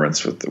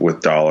performance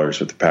with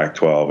dollars with the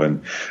Pac-12.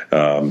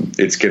 And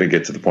it's going to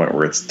get to the point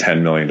where it's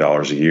 $10 million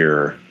a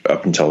year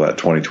up until that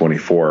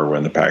 2024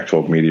 when the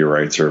Pac-12 media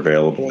rights are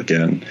available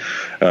again.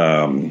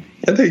 And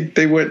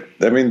they went,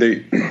 I mean,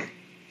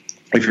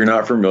 if you're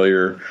not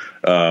familiar,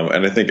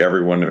 and I think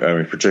everyone, I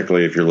mean,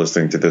 particularly if you're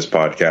listening to this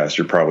podcast,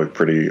 you're probably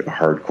pretty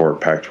hardcore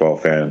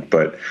Pac-12 fan,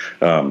 but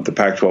the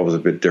Pac-12 is a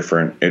bit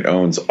different. It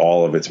owns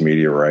all of its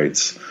media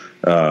rights,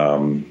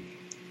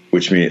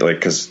 which means, like,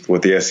 because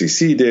what the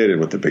SEC did and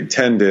what the Big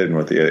Ten did and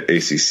what the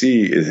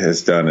ACC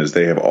has done is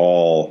they have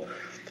all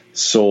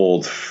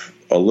sold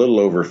a little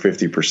over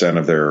 50%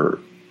 of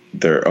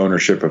their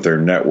ownership of their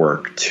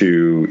network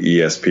to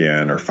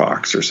ESPN or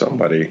Fox or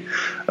somebody.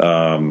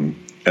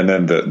 And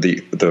then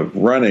the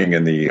running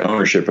and the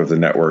ownership of the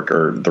network,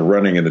 or the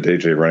running and the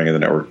day-to-day running of the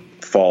network,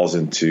 falls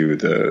into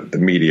the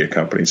media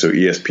company. So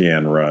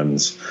ESPN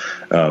runs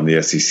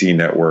the SEC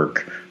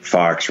network,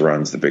 Fox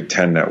runs the Big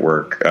Ten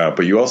network,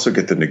 but you also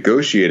get the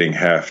negotiating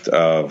heft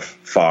of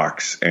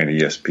Fox and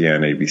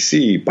ESPN,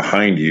 ABC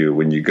behind you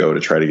when you go to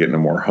try to get into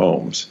more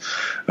homes.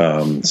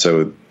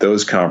 So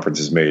those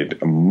conferences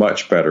made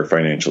much better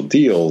financial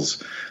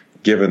deals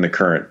given the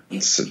current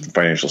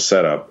financial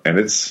setup, and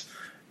it's,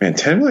 man,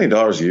 $10 million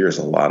a year is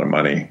a lot of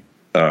money.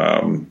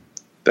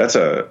 That's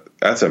a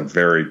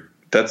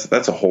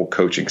whole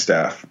coaching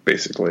staff,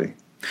 basically,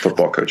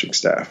 football coaching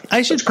staff.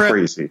 That's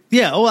crazy.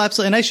 Yeah, oh,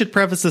 absolutely. And I should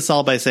preface this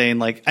all by saying,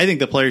 like, I think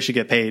the players should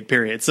get paid,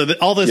 period. So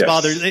all this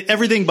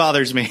everything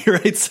bothers me,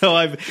 right? So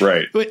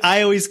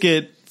I always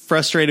get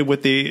frustrated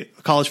with the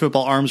college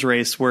football arms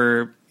race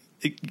where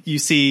you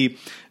see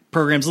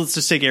programs. Let's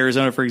just take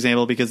Arizona, for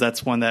example, because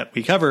that's one that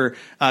we cover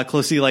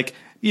closely, like,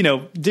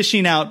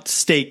 dishing out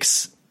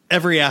steaks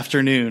every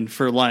afternoon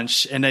for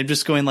lunch. And I'm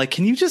just going, like,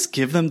 can you just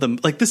give them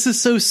like, this is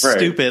so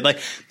stupid. Like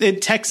in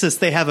Texas,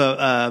 they have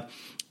a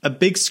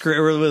big screen,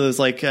 or it was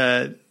like, they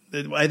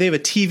have a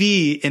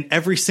TV in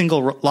every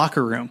single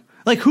locker room.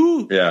 Like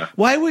who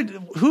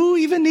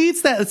even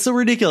needs that? It's so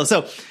ridiculous.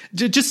 So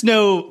just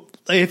know,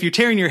 if you're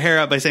tearing your hair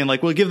out by saying,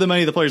 like, we'll give the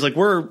money to the players, like,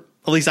 at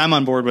least I'm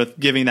on board with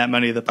giving that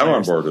money to the players. I'm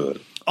on board with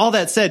it. All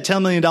that said,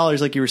 $10 million,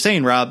 like you were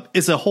saying, Rob,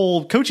 is a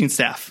whole coaching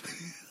staff.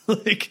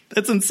 Like,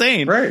 that's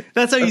insane. Right.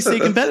 That's how you stay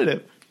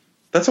competitive.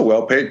 That's a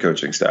well-paid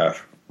coaching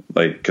staff.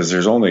 Like, because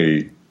there's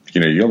only,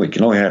 you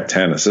can only have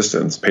 10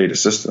 paid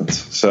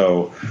assistants.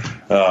 So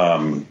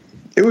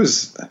it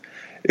was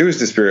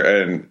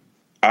dispiriting.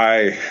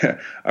 And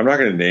I'm not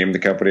going to name the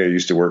company I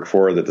used to work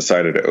for that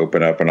decided to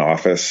open up an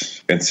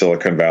office in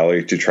Silicon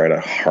Valley to try to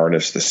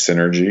harness the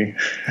synergy.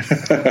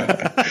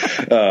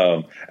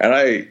 And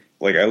I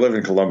live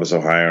in Columbus,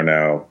 Ohio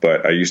now,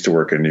 but I used to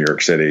work in New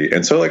York City.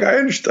 And so, like,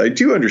 I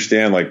do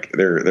understand, like,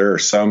 there are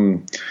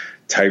some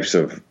types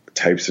of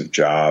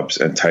jobs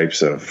and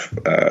types of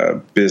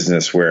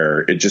business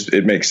where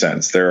it makes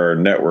sense. There are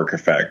network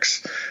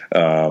effects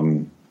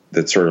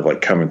that sort of,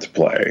 like, come into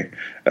play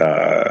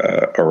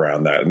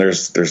around that. And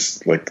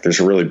there's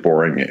a really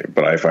boring,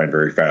 but I find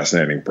very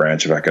fascinating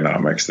branch of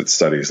economics that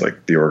studies,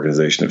 like, the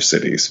organization of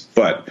cities.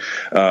 But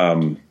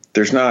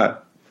there's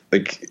not,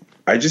 like,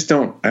 I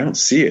don't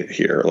see it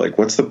here. Like,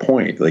 what's the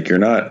point? Like, you're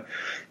not,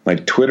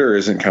 like, Twitter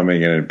isn't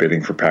coming in and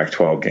bidding for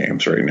Pac-12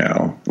 games right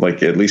now,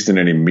 like, at least in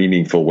any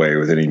meaningful way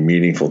with any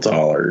meaningful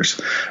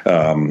dollars.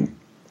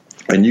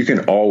 And you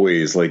can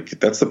always, like,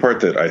 that's the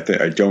part that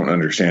I don't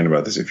understand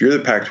about this. If you're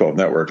the Pac-12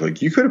 network,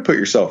 like, you could have put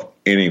yourself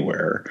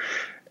anywhere.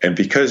 And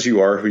because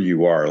you are who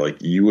you are,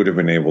 like, you would have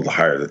been able to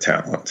hire the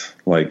talent.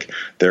 Like,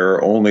 there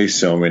are only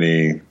so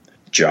many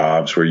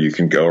jobs where you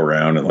can go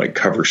around and, like,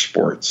 cover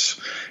sports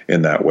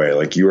in that way.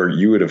 Like, you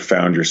would have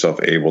found yourself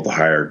able to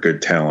hire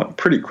good talent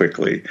pretty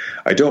quickly.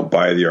 I don't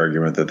buy the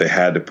argument that they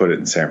had to put it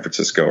in San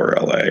Francisco or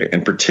LA,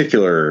 in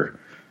particular,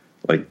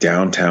 like,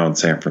 downtown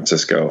San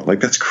Francisco. Like,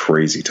 that's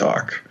crazy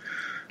talk.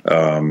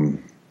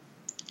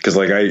 Cause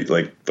I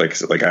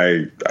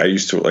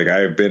used to, like, I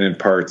have been in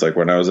parts, like,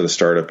 when I was at a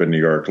startup in New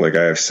York, like,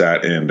 I have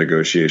sat in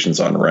negotiations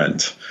on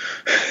rent.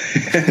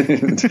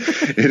 And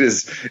it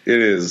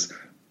is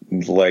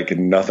like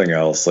nothing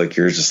else. Like,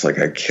 you're just like,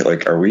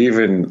 are we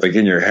even, like,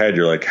 in your head,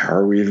 you're like, how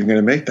are we even going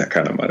to make that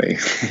kind of money?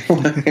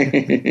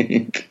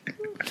 Like,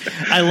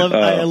 I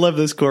love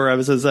this quote. Rob.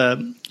 It says,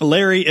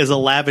 Larry is a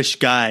lavish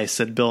guy,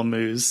 said Bill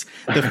Moose,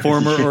 the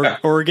former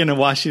Oregon and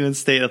Washington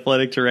State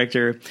athletic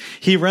director.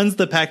 He runs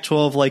the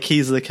Pac-12 like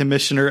he's the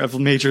commissioner of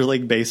Major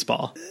League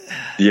Baseball.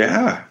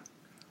 Yeah.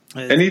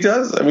 And he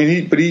does. I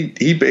mean,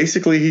 he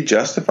basically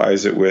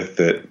justifies it with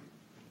that,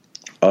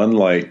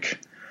 unlike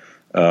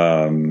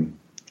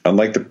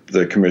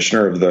the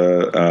commissioner of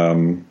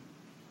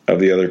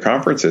the other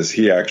conferences,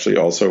 he actually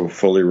also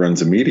fully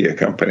runs a media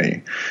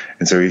company.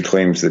 And so he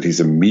claims that he's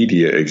a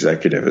media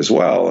executive as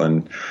well.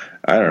 And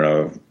I don't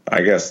know,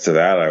 I guess to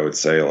that I would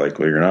say, like,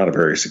 well, you're not a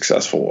very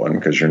successful one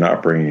because you're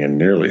not bringing in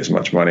nearly as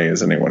much money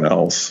as anyone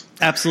else.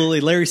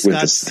 Absolutely. Larry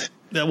Scott's,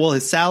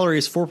 his salary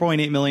is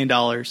 $4.8 million.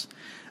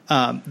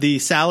 The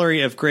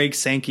salary of Greg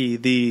Sankey,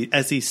 the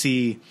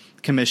SEC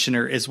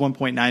commissioner, is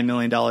 $1.9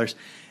 million.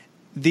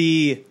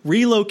 The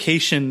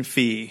relocation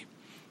fee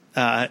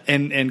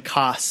and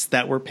costs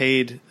that were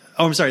paid.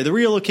 Oh, I'm sorry. The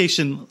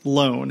relocation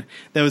loan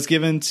that was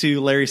given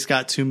to Larry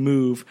Scott to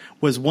move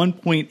was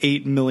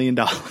 $1.8 million.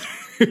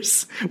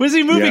 Was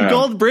he moving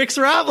gold bricks,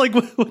 Rob? Like,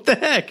 what the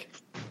heck?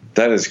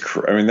 That is,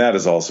 that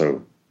is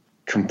also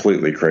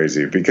completely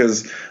crazy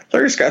because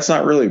Larry Scott's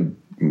not really.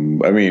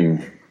 I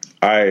mean,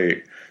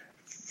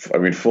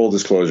 full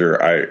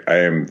disclosure, I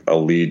am a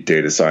lead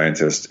data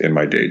scientist in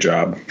my day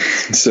job.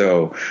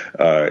 So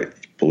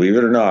believe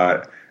it or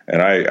not,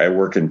 and I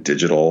work in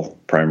digital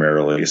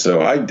primarily.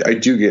 So I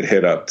do get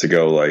hit up to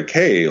go like,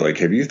 hey, like,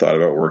 have you thought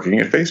about working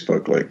at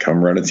Facebook? Like,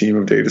 come run a team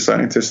of data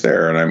scientists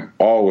there. And I'm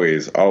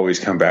always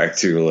come back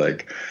to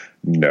like,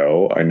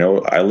 no, I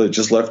know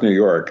just left New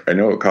York. I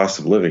know what cost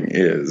of living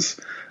is.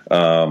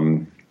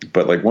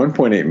 But like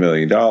 $1.8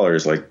 million,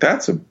 like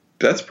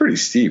that's pretty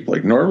steep.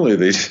 Like normally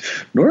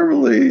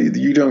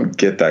you don't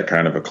get that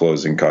kind of a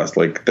closing cost.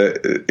 Like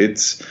that,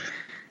 it's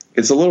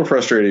a little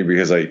frustrating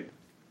because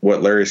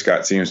what Larry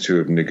Scott seems to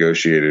have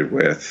negotiated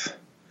with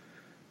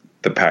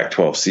the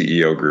Pac-12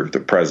 CEO group, the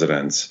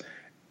presidents,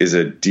 is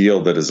a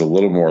deal that is a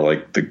little more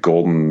like the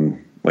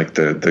golden, like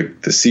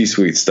the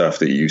C-suite stuff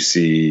that you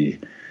see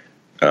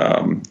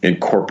in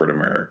corporate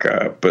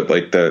America. But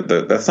like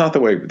that's not the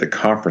way the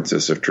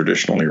conferences have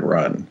traditionally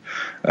run.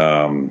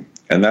 And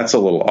that's a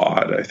little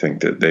odd. I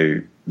think that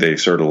they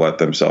sort of let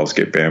themselves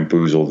get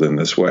bamboozled in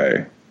this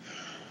way.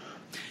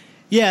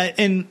 Yeah,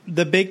 and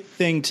the big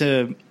thing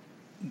to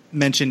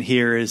mention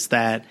here is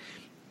that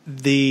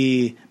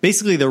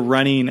basically the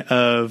running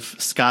of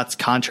Scott's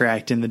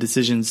contract and the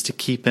decisions to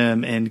keep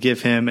him and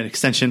give him an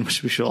extension,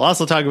 which we should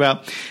also talk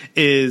about,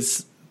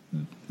 is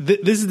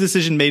this is a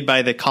decision made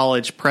by the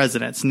college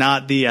presidents,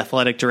 not the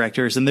athletic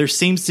directors. And there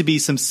seems to be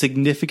some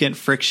significant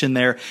friction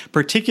there,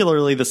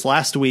 particularly this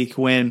last week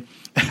when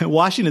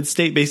Washington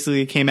State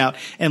basically came out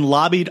and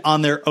lobbied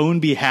on their own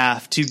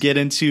behalf to get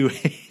into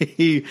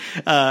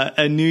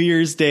a New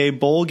Year's Day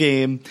bowl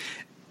game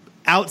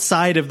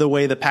outside of the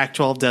way the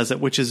Pac-12 does it,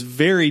 which is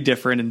very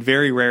different and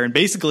very rare. And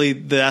basically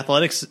the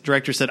athletics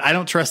director said, I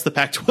don't trust the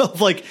Pac-12.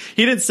 Like,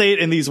 he didn't say it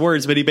in these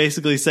words, but he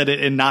basically said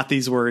it in not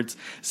these words,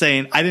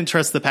 saying, I didn't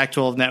trust the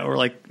Pac-12 network,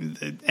 like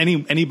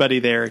anybody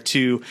there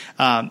to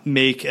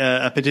make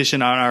a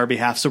petition on our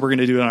behalf. So we're going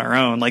to do it on our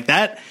own like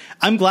that.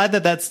 I'm glad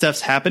that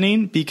stuff's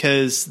happening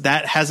because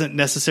that hasn't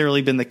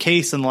necessarily been the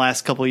case in the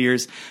last couple of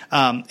years.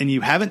 And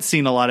you haven't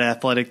seen a lot of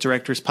athletic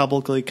directors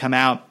publicly come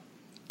out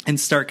and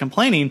start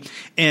complaining.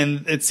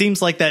 And it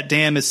seems like that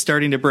dam is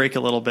starting to break a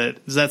little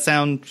bit. Does that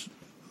sound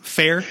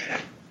fair?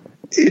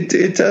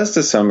 It does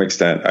to some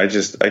extent. I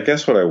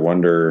guess what I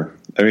wonder,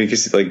 I mean,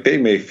 because like they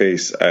may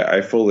face,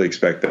 I fully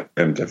expect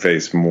them to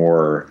face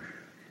more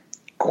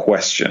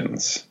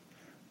questions,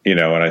 you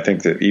know, and I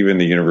think that even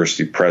the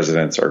university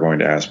presidents are going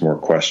to ask more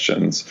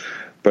questions.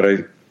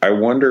 But I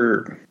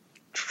wonder,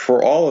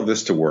 for all of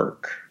this to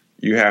work,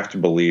 you have to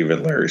believe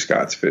in Larry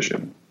Scott's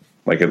vision.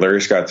 Like,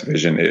 Larry Scott's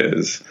vision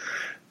is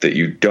that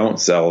you don't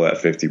sell that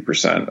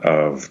 50%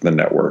 of the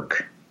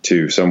network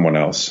to someone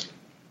else,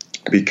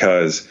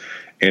 because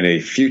in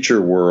a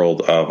future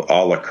world of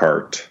a la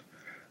carte,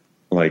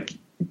 like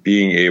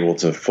being able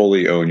to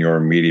fully own your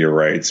media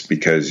rights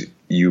because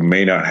you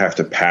may not have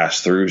to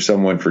pass through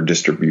someone for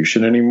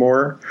distribution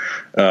anymore,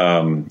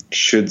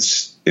 should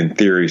in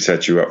theory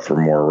set you up for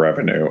more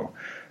revenue.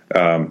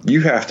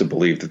 You have to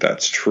believe that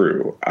that's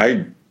true.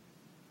 I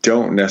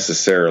don't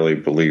necessarily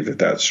believe that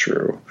that's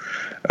true.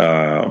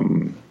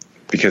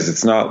 Because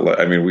it's not,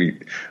 I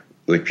mean,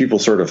 people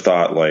sort of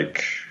thought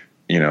like,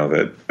 you know,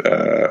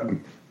 that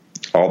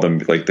all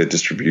the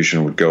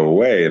distribution would go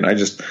away. And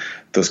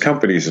those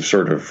companies have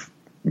sort of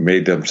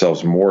made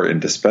themselves more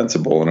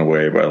indispensable in a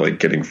way by like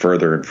getting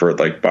further and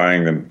further, like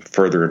buying them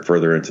further and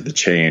further into the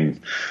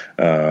chain,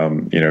 you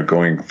know,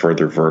 going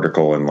further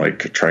vertical and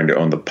like trying to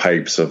own the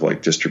pipes of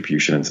like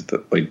distribution into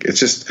the, like, it's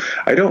just,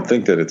 I don't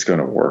think that it's going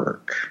to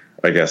work,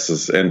 I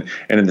guess. And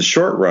in the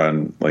short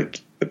run,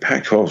 like, the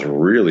Pac-12 is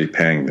really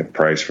paying the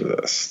price for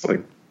this.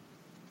 Like,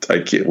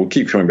 we'll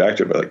keep coming back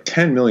to it, but like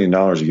 $10 million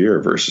a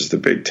year versus the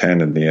Big Ten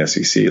and the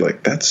SEC,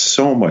 like that's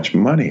so much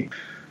money.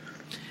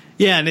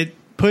 Yeah, and it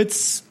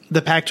puts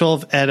the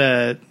Pac-12 at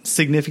a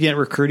significant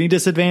recruiting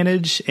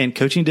disadvantage and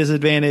coaching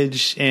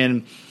disadvantage.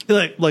 And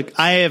look,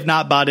 I have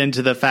not bought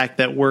into the fact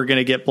that we're going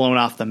to get blown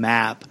off the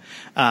map.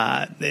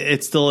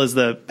 It still is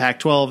the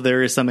Pac-12.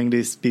 There is something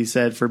to be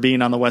said for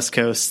being on the West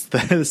Coast.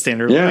 The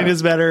standard of living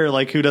is better.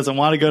 Like, who doesn't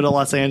want to go to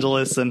Los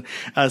Angeles and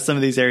some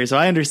of these areas? So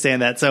I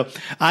understand that. So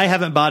I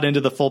haven't bought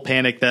into the full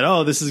panic that,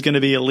 oh, this is going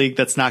to be a league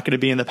that's not going to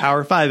be in the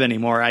Power Five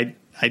anymore. I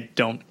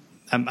don't.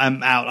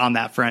 I'm out on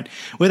that front.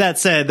 With that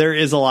said, there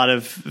is a lot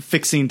of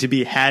fixing to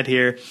be had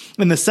here.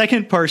 And the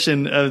second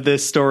portion of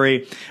this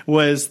story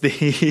was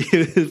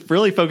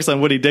really focused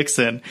on Woody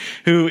Dixon,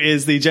 who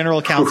is the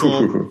general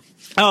counsel.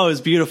 Oh, it was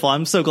beautiful.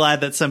 I'm so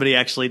glad that somebody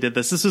actually did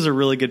this. This was a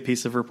really good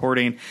piece of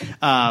reporting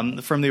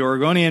from the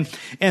Oregonian.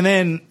 And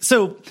then,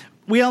 so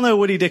we all know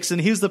Woody Dixon.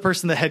 He was the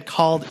person that had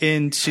called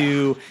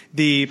into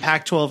the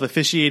Pac-12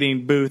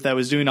 officiating booth that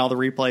was doing all the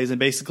replays and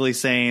basically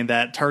saying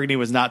that targeting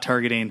was not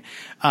targeting.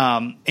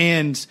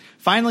 And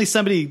finally,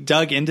 somebody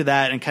dug into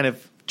that and kind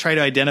of tried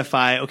to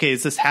identify, okay,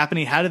 is this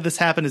happening? How did this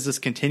happen? Does this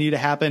continue to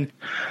happen?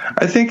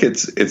 I think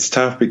it's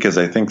tough because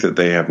I think that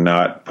they have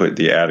not put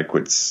the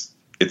adequate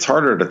it's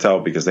harder to tell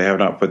because they have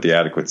not put the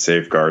adequate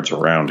safeguards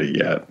around it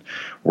yet,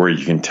 where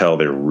you can tell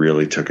they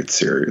really took it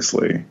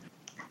seriously.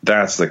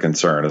 That's the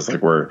concern. Is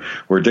like where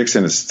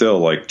Dixon is still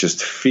like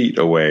just feet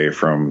away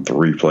from the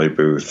replay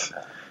booth,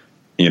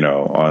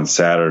 on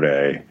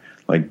Saturday.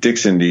 Like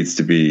Dixon needs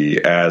to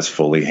be as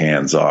fully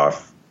hands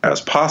off as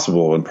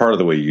possible, and part of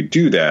the way you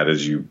do that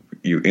is you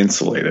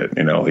insulate it.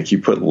 Like you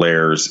put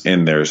layers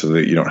in there so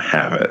that you don't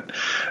have it.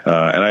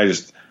 And I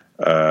just,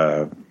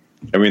 the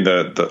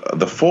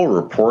full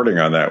reporting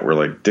on that, where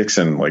like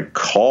Dixon like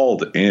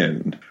called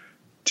in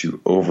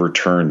to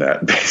overturn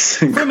that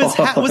basing from his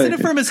wasn't it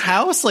from his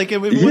house? Like,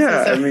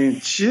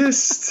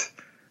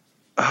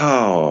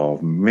 oh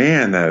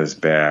man, that is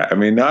bad. I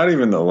mean, not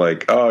even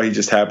he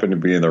just happened to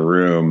be in the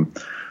room.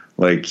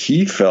 Like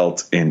he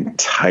felt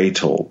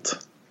entitled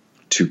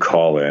to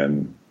call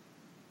in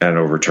and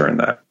overturn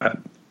that.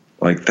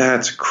 Like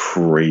that's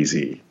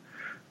crazy.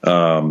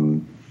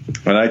 And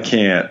I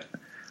can't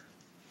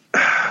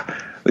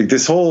like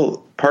this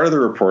whole part of the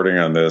reporting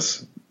on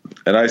this.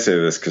 And I say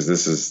this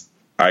because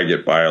I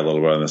get by a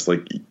little bit on this,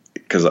 like,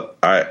 because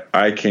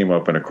I came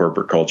up in a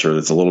corporate culture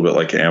that's a little bit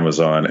like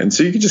Amazon. And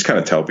so you can just kind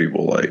of tell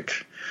people,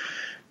 like,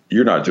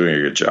 you're not doing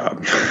a good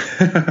job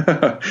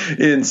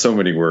in so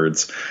many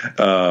words.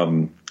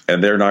 And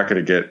they're not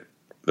going to get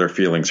their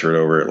feelings hurt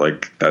over it.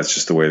 Like, that's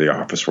just the way the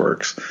office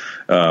works.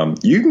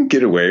 You can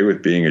get away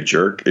with being a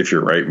jerk if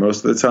you're right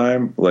most of the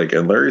time. Like,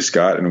 and Larry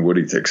Scott and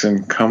Woody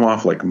Dixon come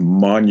off like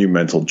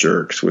monumental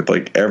jerks with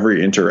like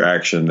every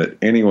interaction that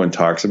anyone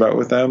talks about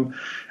with them.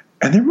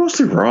 And they're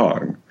mostly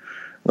wrong.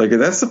 Like,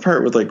 that's the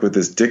part with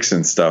this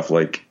Dixon stuff.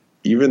 Like,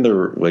 even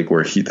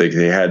where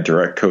they had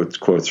direct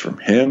quotes from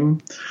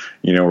him,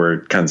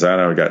 where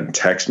Canzano had gotten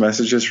text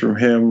messages from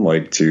him,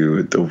 like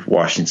to the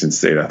Washington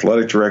State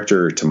athletic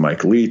director, to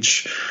Mike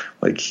Leach.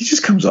 Like, he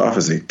just comes off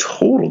as a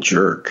total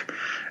jerk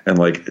and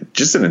like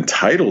just an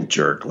entitled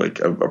jerk, like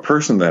a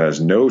person that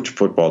has no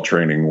football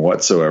training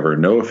whatsoever,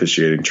 no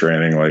officiating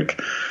training, like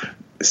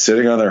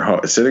sitting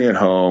at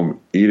home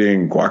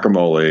eating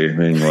guacamole,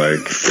 being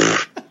like,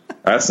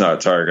 that's not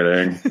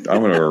targeting.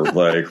 I'm gonna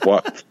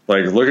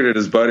look at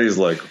his buddies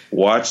like,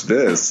 watch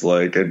this,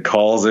 like, and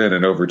calls in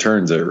and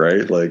overturns it.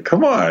 Right? Like,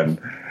 come on.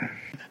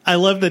 I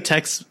love the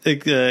text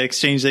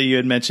exchange that you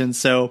had mentioned.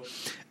 So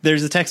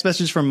there's a text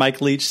message from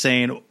Mike Leach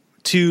saying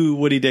to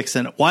Woody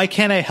Dixon, "Why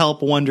can't I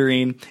help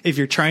wondering if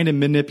you're trying to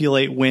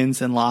manipulate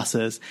wins and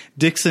losses?"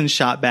 Dixon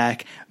shot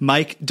back,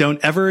 "Mike,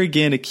 don't ever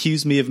again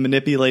accuse me of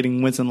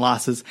manipulating wins and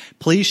losses.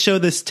 Please show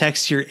this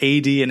text to your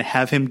AD and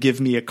have him give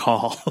me a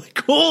call."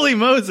 Like, holy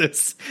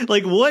Moses.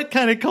 Like, what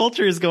kind of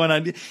culture is going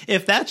on?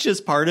 If that's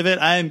just part of it,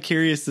 I am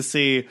curious to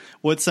see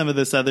what some of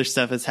this other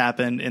stuff has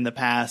happened in the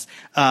past.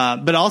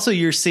 But also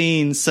you're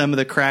seeing some of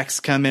the cracks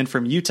come in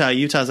from Utah.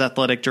 Utah's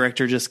athletic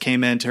director just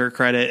came in, to her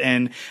credit,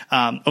 and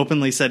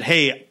openly said,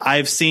 "Hey,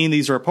 I've seen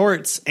these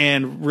reports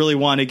and really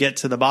want to get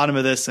to the bottom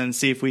of this and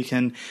see if we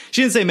can,"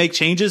 she didn't say make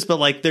changes, but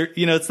like there,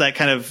 it's that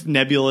kind of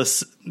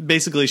nebulous,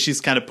 basically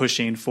she's kind of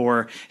pushing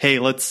for, hey,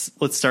 let's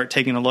start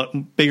taking a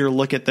bigger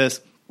look at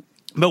this.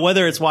 But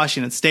whether it's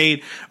Washington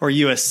State or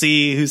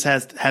USC, who's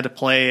had to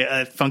play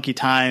at funky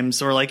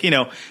times, or like,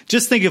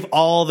 just think of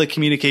all the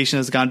communication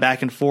that's gone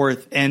back and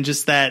forth, and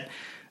just that,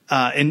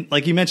 and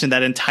like you mentioned,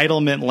 that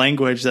entitlement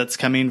language that's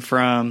coming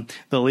from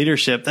the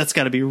leadership, that's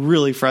got to be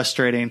really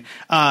frustrating.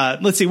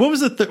 Let's see, what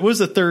was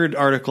the third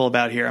article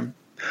about here?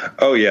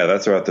 Oh yeah,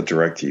 that's about the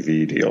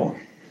DirecTV deal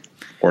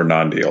or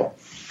non-deal.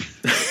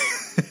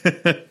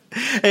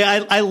 Hey,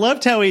 I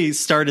loved how he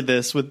started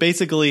this with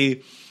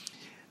basically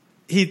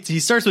he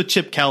starts with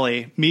Chip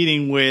Kelly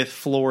meeting with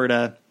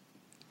Florida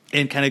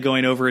and kind of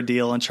going over a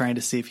deal and trying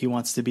to see if he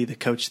wants to be the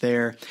coach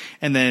there,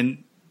 and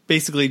then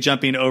basically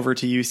jumping over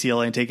to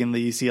UCLA and taking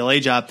the UCLA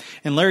job.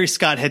 And Larry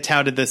Scott had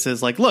touted this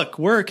as like, look,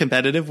 we're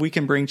competitive. We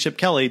can bring Chip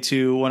Kelly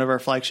to one of our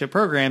flagship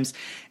programs.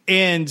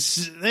 And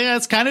yeah,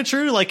 it's kind of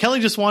true. Like,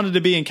 Kelly just wanted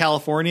to be in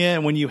California.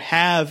 And when you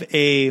have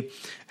a,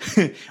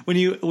 when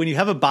you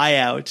have a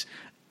buyout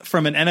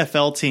from an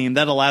NFL team,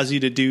 that allows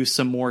you to do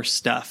some more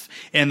stuff.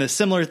 And the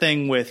similar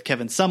thing with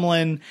Kevin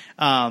Sumlin,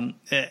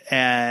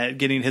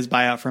 getting his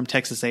buyout from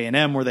Texas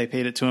A&M, where they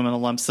paid it to him in a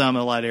lump sum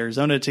and allowed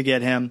Arizona to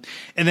get him.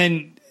 And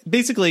then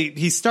basically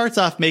he starts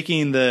off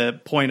making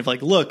the point of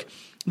like, look,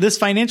 this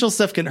financial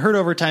stuff can hurt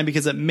over time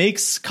because it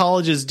makes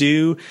colleges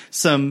do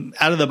some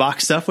out of the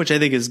box stuff, which I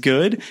think is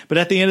good. But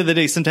at the end of the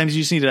day, sometimes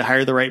you just need to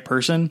hire the right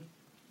person.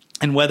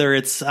 And whether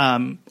it's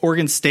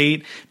Oregon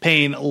State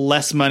paying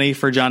less money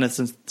for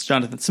Jonathan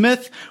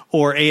Smith,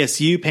 or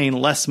ASU paying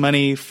less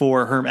money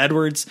for Herm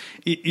Edwards,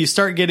 you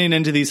start getting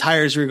into these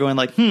hires where you're going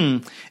like,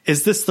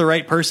 is this the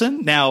right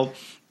person? Now,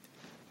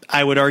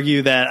 I would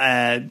argue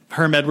that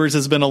Herm Edwards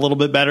has been a little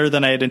bit better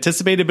than I had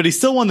anticipated, but he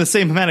still won the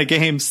same amount of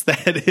games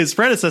that his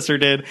predecessor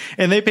did,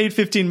 and they paid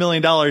 $15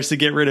 million to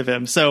get rid of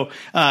him. So,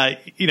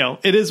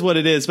 it is what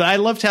it is. But I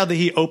loved how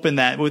he opened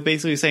that with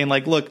basically saying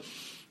like, look,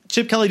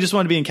 Chip Kelly just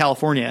wanted to be in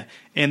California,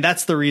 and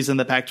that's the reason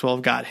the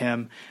Pac-12 got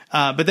him.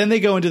 But then they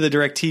go into the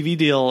DirecTV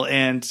deal,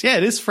 and yeah,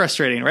 it is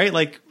frustrating, right?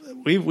 Like,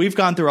 we've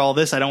gone through all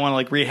this. I don't want to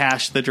like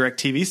rehash the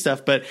DirecTV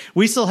stuff, but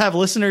we still have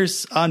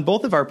listeners on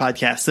both of our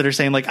podcasts that are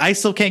saying like, I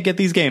still can't get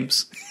these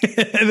games.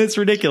 And it's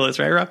ridiculous,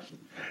 right, Rob?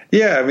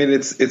 Yeah. I mean,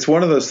 it's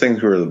one of those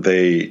things where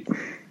they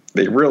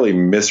really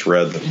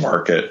misread the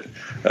market.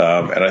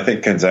 And I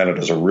think Canzano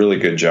does a really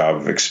good job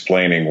of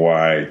explaining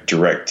why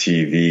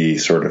DirecTV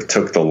sort of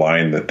took the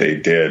line that they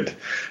did,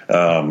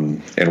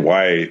 and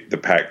why the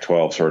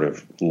Pac-12 sort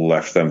of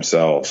left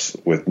themselves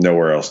with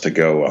nowhere else to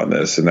go on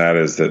this. And that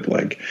is that,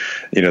 like,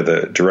 you know,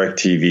 the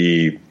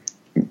DirecTV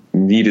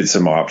needed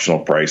some optional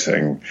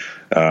pricing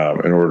in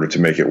order to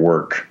make it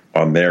work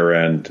on their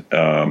end.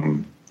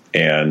 And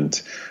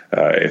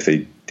if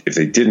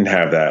they didn't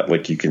have that,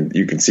 like you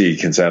can see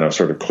Canzano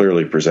sort of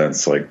clearly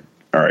presents like,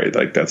 all right,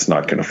 like that's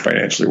not going to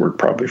financially work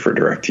probably for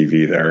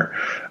DirecTV there.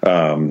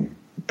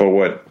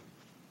 But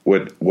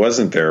what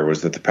wasn't there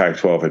was that the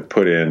Pac-12 had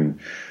put in,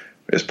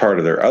 as part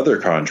of their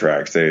other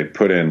contracts, they had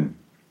put in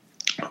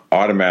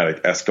automatic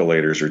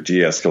escalators or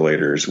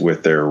de-escalators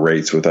with their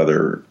rates with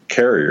other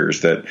carriers,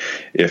 that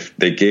if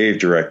they gave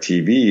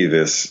DirecTV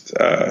this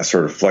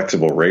sort of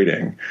flexible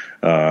rating,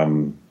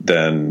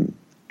 then,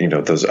 you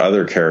know, those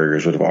other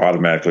carriers would have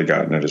automatically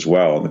gotten it as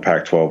well, and the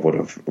Pac-12 would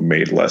have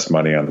made less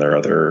money on their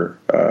other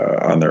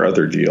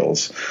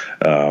deals.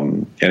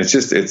 And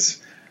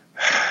it's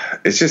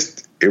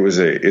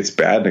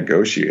bad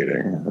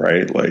negotiating,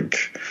 right?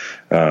 Like,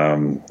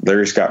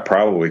 Larry Scott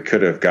probably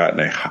could have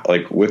gotten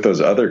with those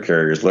other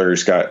carriers, Larry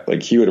Scott,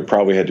 like, he would have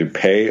probably had to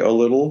pay a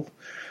little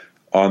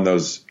on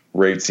those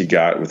rates he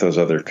got with those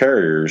other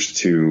carriers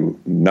to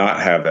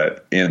not have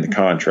that in the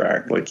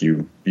contract. Like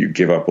you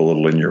give up a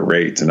little in your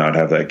rate to not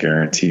have that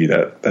guarantee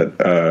that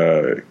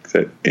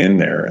in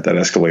there, that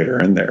escalator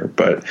in there.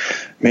 But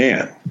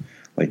man,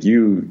 like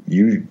you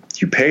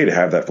pay to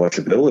have that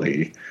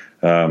flexibility,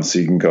 so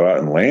you can go out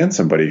and land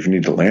somebody if you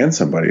need to land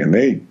somebody. And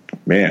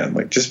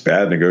just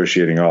bad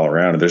negotiating all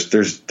around. And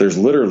there's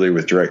literally,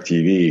 with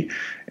DirecTV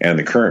and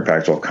the current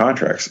Pac-12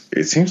 contracts,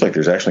 it seems like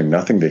there's actually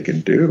nothing they can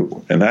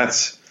do, and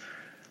that's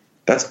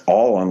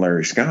all on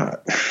Larry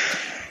Scott.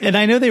 And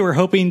I know they were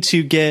hoping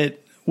to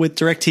get with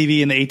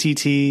DirecTV and the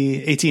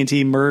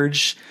AT&T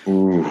merge.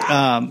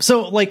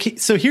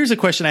 So here's a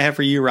question I have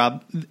for you,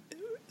 Rob.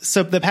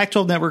 So the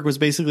Pac-12 network was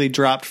basically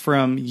dropped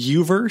from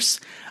Uverse.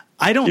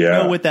 I don't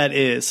know what that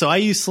is. So I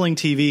use Sling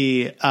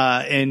TV,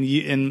 and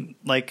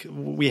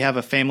we have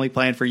a family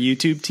plan for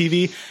YouTube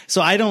TV.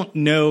 So I don't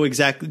know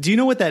exactly. Do you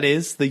know what that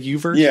is? The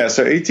Uverse? Yeah.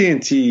 So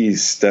AT&T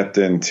stepped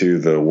into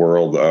the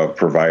world of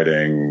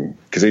providing,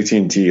 because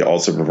AT&T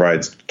also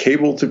provides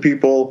cable to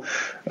people,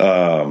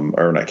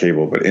 or not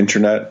cable, but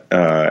internet.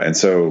 And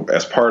so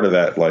as part of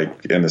that,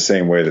 like in the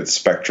same way that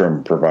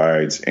Spectrum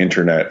provides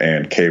internet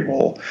and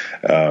cable,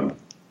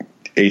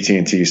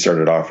 AT&T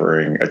started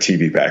offering a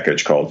TV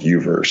package called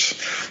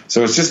Uverse.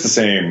 So it's just the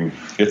same.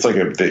 It's like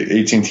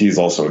the AT&T is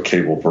also a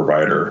cable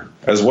provider,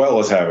 as well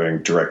as having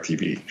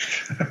DirecTV.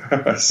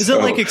 Is it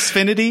like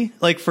Xfinity,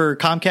 like for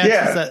Comcast?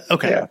 Yeah. Is that,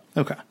 okay. Yeah.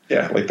 Okay.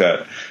 Yeah, like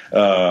that.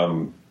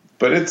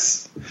 But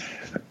it's,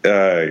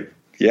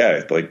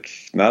 like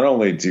not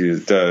only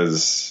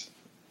does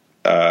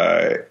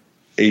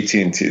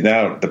AT&T,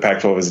 now the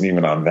Pac-12 isn't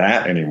even on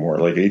that anymore.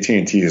 Like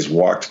AT&T has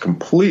walked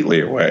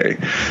completely away.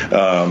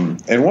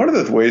 And one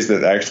of the ways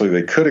that actually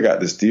they could have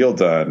got this deal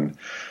done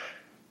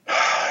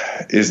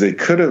is they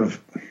could have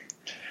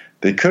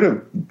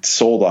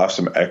sold off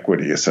some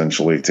equity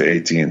essentially to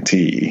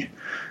AT&T,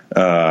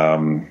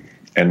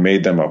 and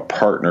made them a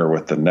partner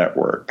with the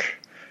network.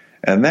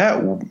 And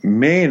that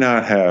may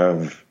not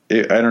have,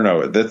 I don't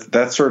know.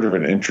 That's sort of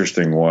an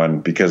interesting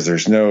one, because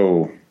there's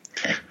no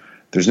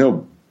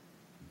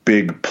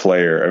big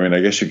player. I mean,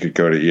 I guess you could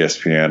go to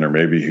ESPN, or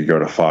maybe you could go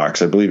to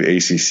Fox. I believe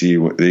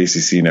the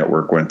ACC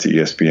network went to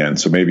ESPN,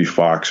 so maybe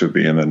Fox would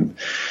be in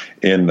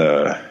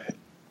the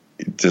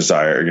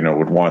desire,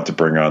 would want to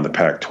bring on the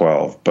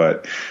Pac-12.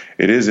 But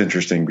it is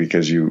interesting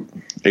because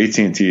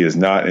AT&T is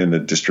not in the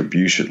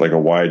distribution, like a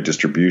wide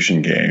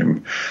distribution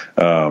game,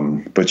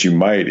 but you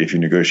might, if you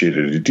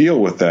negotiated a deal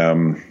with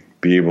them,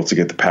 be able to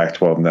get the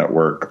Pac-12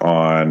 network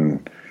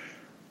on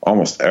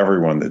almost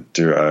everyone that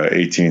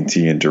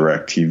AT&T and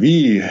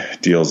DirecTV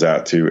deals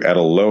out to, at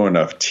a low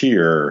enough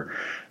tier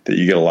that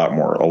you get a lot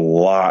more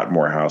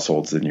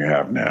households than you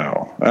have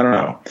now. I don't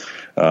know.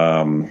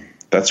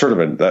 That's sort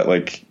of that,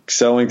 like,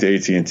 selling to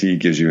AT&T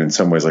gives you in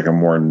some ways like a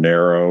more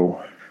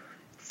narrow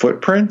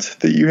footprint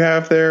that you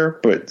have there,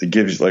 but it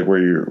gives like where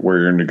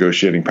your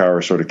negotiating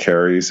power sort of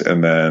carries,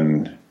 and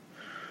then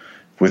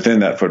within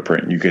that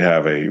footprint, you could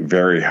have a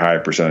very high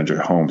percentage of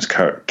homes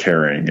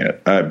carrying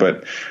it.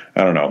 But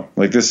I don't know.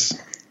 Like this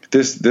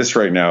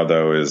right now,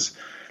 though, is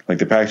like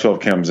the Pac-12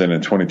 comes in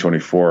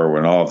 2024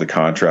 when all of the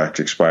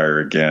contracts expire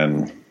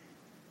again,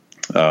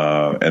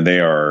 and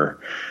they're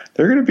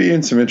going to be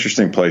in some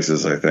interesting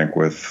places, I think,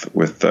 with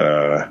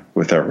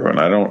everyone.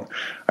 I don't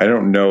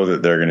know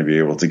that they're going to be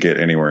able to get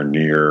anywhere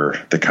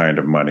near the kind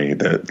of money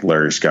that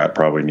Larry Scott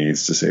probably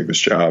needs to save his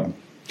job.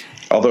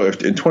 Although in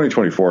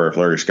 2024, if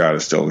Larry Scott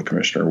is still the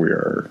commissioner, we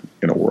are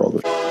in a world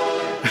of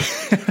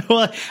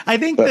Well, I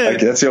think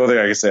that's the only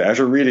thing I can say.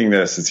 After reading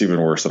this, it's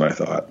even worse than I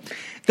thought.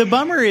 The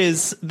bummer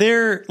is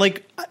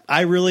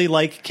I really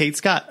like Kate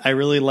Scott. I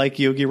really like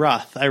Yogi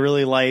Roth. I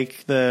really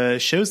like the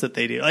shows that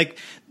they do. Like,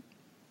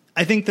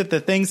 I think that the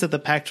things that the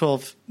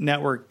Pac-12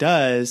 network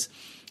does,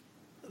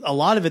 a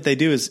lot of it they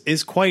do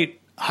is quite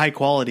high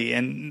quality.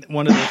 And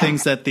one of the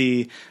things that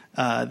the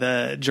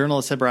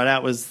journalists had brought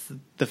out was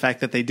the fact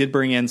that they did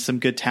bring in some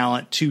good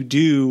talent to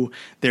do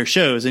their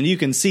shows. And you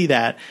can see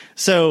that.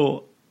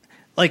 So,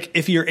 like,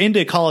 if you're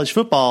into college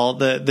football,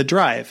 the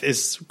Drive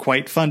is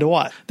quite fun to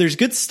watch. There's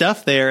good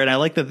stuff there, and I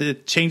like the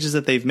changes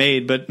that they've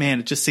made, but man,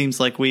 it just seems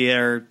like we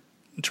are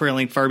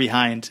trailing far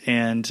behind,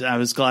 and I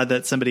was glad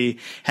that somebody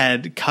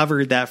had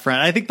covered that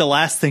front. I think the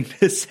last thing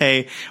to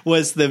say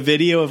was the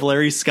video of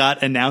Larry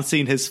Scott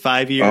announcing his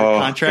 5-year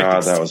contract. Oh,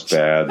 God, that was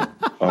bad.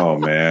 Oh,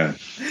 man.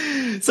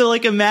 So,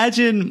 like,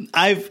 imagine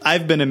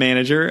I've been a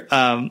manager.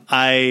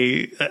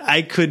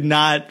 I could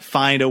not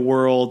find a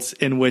world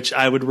in which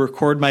I would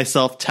record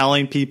myself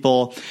telling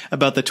people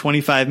about the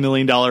 $25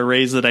 million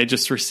raise that I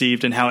just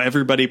received and how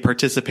everybody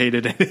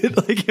participated in it.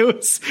 Like, it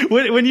was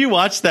when you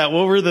watched that,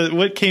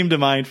 what came to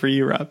mind for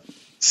you, Rob?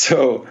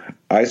 So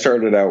I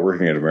started out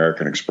working at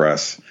American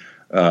Express,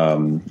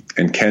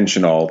 and Ken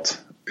Chenault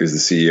is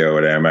the CEO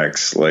at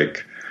Amex.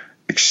 Like,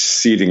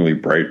 exceedingly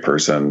bright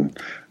person.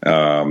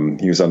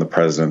 He was on the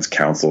President's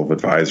Council of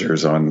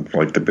Advisors on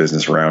like the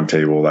Business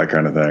Roundtable, that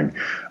kind of thing.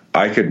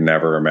 I could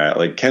never imagine,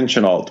 like, Ken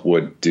Chenault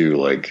would do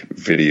like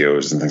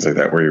videos and things like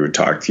that where he would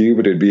talk to you,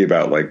 but it'd be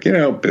about like, you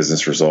know,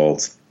 business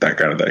results, that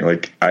kind of thing.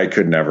 Like, I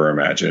could never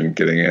imagine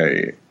getting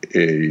a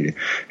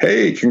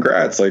hey,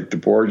 congrats, like the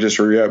board just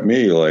re-upped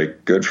me,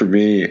 like good for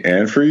me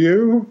and for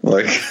you.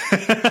 Like,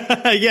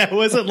 yeah, it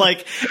wasn't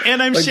like,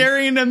 and I'm like,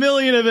 sharing $1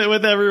 million of it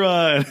with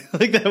everyone.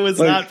 Like, that was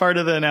like, not part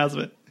of the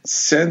announcement.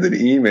 Send an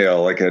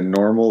email like a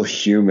normal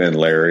human,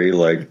 Larry.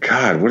 Like,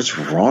 God, what is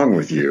wrong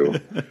with you?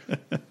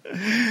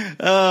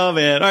 Oh,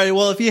 man. All right.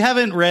 Well, if you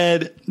haven't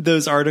read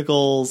those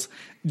articles,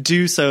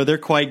 do so. They're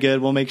quite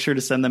good. We'll make sure to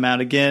send them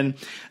out again.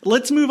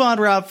 Let's move on,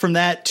 Rob, from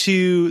that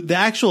to the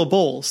actual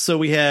bowls. So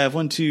we have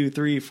 1, 2,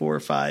 3, 4,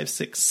 5,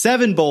 6,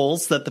 7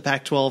 bowls that the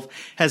Pac-12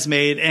 has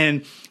made.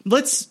 And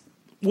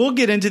we'll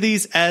get into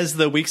these as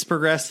the weeks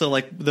progress. So,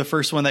 like, the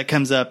first one that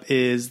comes up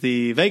is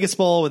the Vegas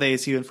Bowl with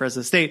ASU and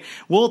Fresno State.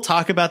 We'll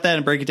talk about that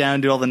and break it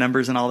down, do all the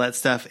numbers and all that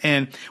stuff.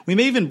 And we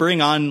may even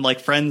bring on like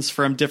friends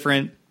from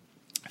different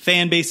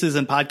fan bases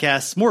and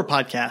podcasts, more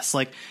podcasts,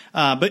 like,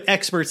 but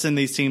experts in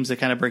these teams that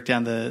kind of break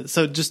down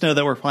so just know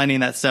that we're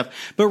planning that stuff.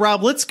 But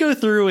Rob, let's go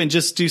through and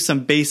just do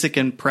some basic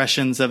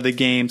impressions of the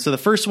game. So the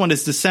first one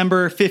is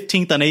December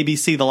 15th on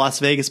ABC, the Las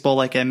Vegas Bowl,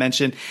 like I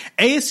mentioned,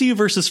 ASU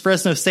versus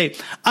Fresno State.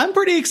 I'm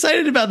pretty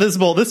excited about this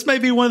bowl. This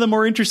might be one of the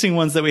more interesting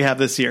ones that we have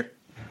this year.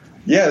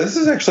 Yeah,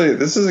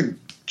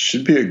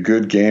 should be a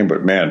good game,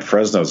 but man,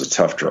 Fresno is a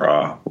tough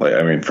draw. Like,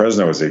 I mean,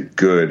 Fresno is a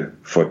good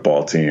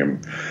football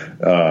team.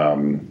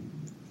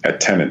 At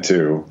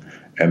 10-2,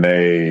 and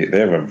they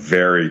have a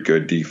very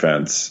good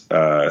defense,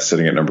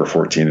 sitting at number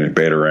 14 in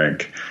Beta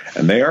Rank,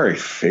 and they are a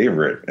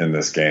favorite in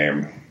this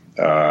game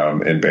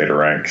in Beta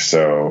Rank.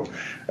 So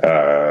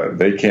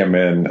they came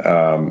in.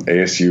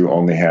 ASU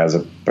only has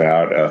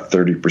about a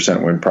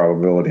 30% win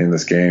probability in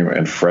this game,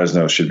 and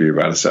Fresno should be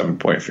about a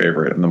 7-point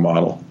favorite in the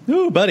model.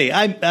 Ooh, buddy,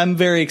 I'm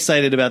very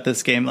excited about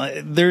this game.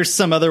 There's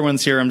some other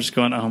ones here I'm just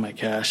going, oh my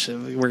gosh,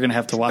 we're going to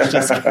have to watch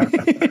this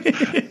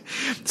game.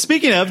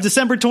 Speaking of,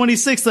 December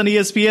 26th on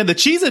ESPN, the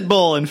Cheez-It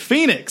Bowl in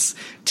Phoenix,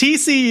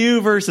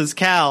 TCU versus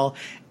Cal.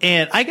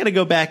 And I got to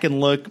go back and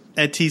look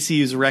at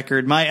TCU's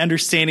record. My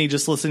understanding,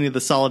 just listening to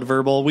the Solid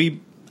Verbal,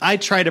 I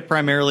try to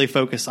primarily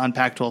focus on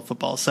Pac-12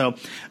 football. So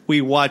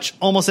we watch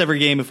almost every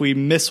game. If we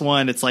miss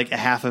one, it's like a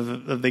half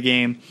of the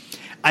game.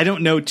 I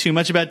don't know too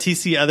much about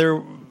TCU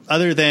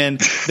other than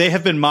they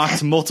have been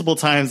mocked multiple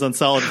times on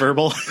Solid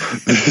Verbal.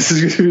 This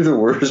is going to be the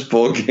worst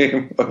bowl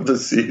game of the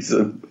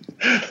season.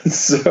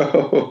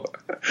 So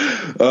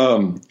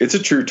it's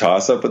a true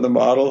toss-up in the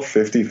model,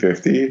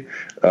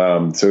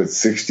 50-50. So it's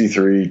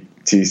 63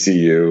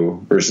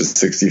 TCU versus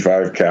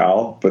 65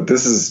 Cal. But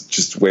this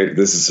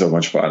is so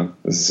much fun.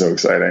 This is so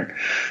exciting.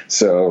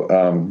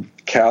 So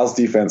Cal's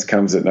defense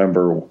comes at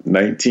number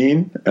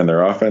 19 and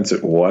their offense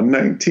at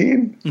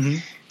 119. Mm-hmm.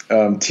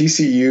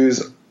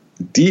 TCU's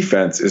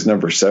defense is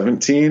number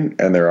 17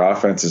 and their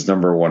offense is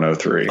number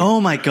 103.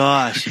 Oh my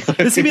gosh.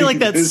 This could be like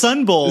that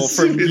Sun Bowl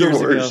from years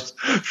ago.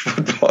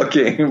 Football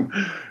game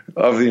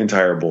of the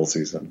entire bowl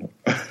season.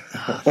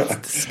 Oh, that's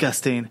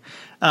disgusting.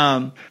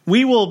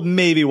 We will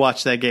maybe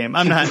watch that game.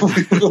 I'm not.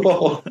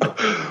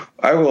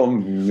 I will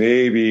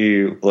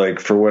maybe,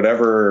 like, for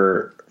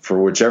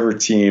whichever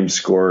team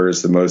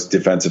scores the most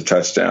defensive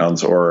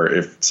touchdowns, or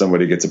if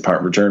somebody gets a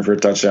punt return for a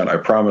touchdown, I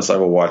promise I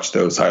will watch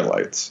those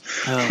highlights.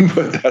 Oh.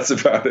 But that's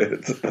about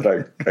it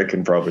that I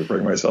can probably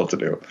bring myself to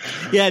do.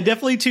 Yeah,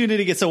 definitely tune in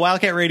again. So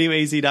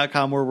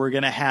WildcatRadioAZ.com, where we're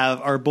going to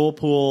have our Bull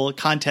Pool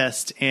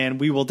contest, and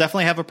we will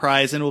definitely have a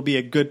prize, and it will be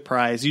a good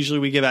prize. Usually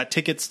we give out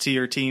tickets to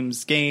your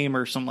team's game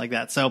or something like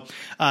that. So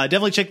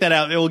definitely check that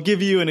out. It will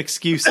give you an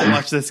excuse to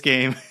watch this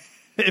game.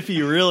 if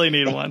you really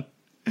need one.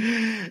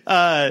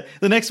 The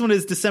next one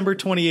is December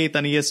 28th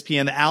on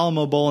ESPN, the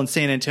Alamo Bowl in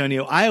San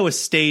Antonio, Iowa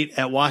State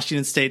at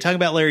Washington State. Talking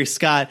about Larry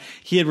Scott,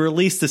 he had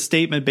released a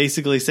statement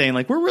basically saying,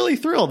 like, we're really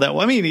thrilled that,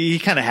 well, I mean, he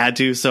kind of had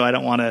to, so I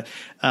don't want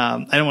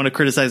to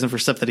criticize him for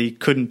stuff that he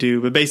couldn't do,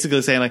 but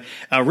basically saying, like,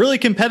 a really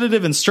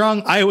competitive and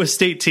strong Iowa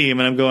State team.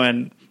 And I'm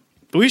going,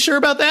 are we sure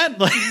about that?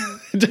 Like,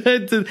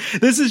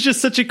 this is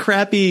just such a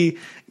crappy.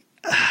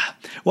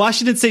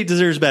 Washington State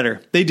deserves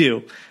better. They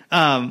do.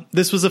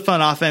 This was a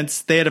fun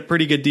offense. They had a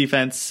pretty good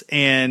defense,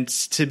 and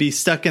to be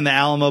stuck in the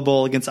Alamo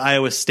Bowl against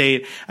Iowa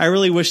State, I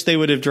really wish they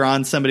would have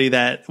drawn somebody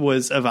that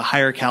was of a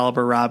higher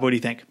caliber. Rob, what do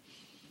you think?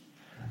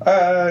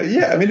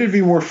 Yeah, I mean, it'd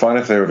be more fun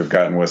if they would have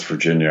gotten West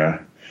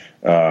Virginia.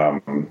 I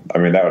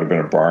mean, that would have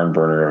been a barn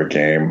burner of a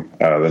game.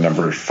 The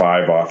number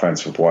 5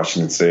 offense with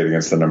Washington State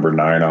against the number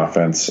 9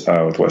 offense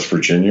with West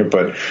Virginia.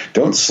 But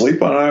don't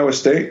sleep on Iowa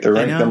State. They're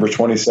ranked number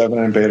 27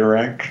 in beta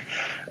rank.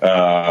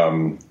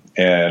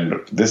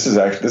 And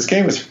this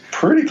game is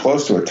pretty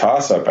close to a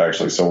toss-up,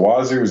 actually. So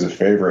Wazoo is a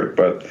favorite,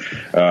 but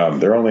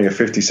they're only a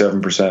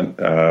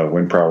 57%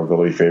 win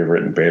probability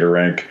favorite in beta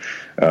rank.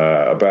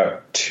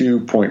 About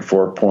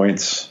 2.4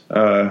 points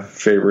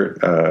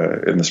favorite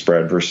in the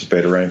spread versus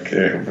beta rank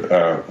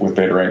with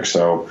beta rank.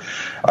 So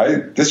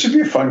this should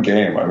be a fun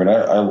game. I mean,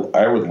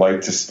 I would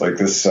like to like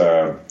this.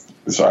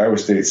 This Iowa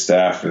State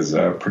staff is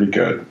pretty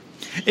good.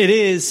 It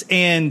is,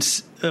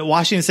 and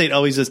Washington State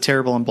always does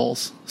terrible in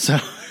bowls.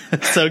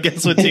 So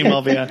guess what team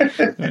I'll be on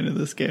into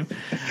this game.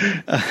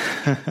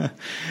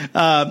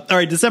 All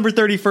right, December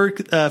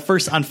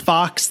 31st on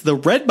Fox, the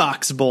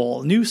Redbox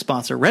Bowl, new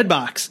sponsor,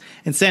 Redbox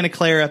in Santa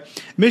Clara,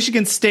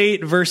 Michigan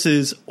State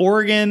versus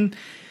Oregon.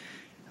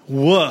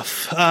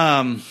 Woof.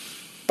 I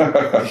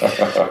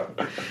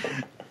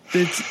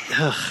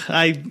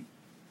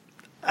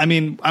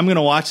mean, I'm going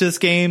to watch this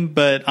game,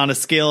 but on a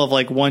scale of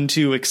like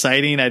 1-2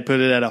 exciting, I'd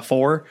put it at a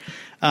 4.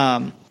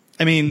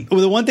 I mean,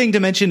 the one thing to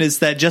mention is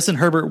that Justin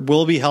Herbert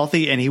will be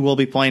healthy and he will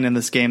be playing in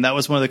this game. That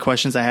was one of the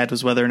questions I had,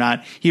 was whether or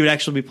not he would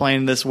actually be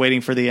playing this,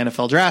 waiting for the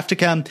NFL draft to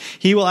come.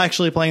 He will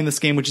actually play in this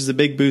game, which is a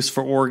big boost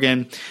for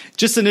Oregon.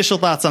 Just initial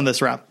thoughts on this,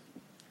 Rob?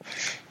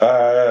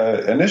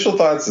 Initial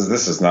thoughts is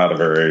this is not a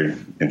very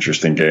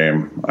interesting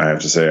game. I have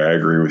to say, I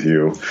agree with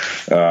you.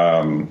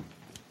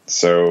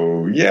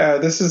 So yeah,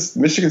 this is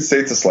Michigan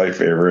State's a slight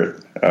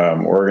favorite.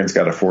 Oregon's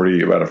got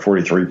about a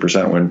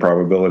 43% win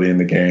probability in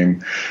the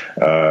game.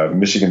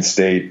 Michigan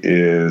State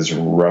is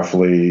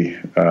roughly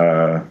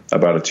about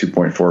a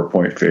 2.4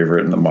 point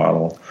favorite in the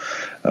model.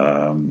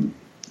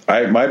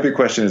 My big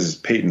question is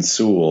Peyton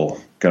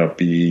Sewell going to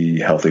be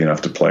healthy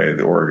enough to play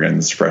the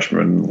Oregon's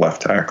freshman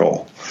left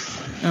tackle?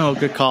 Oh,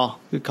 good call.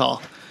 Good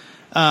call.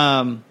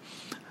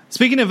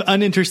 Speaking of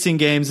uninteresting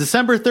games,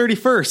 December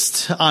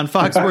 31st on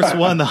Fox Sports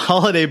 1, the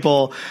Holiday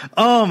Bowl.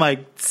 Oh, my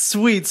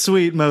sweet,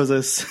 sweet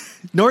Moses.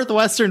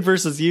 Northwestern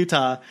versus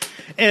Utah.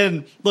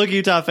 And look,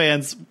 Utah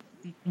fans,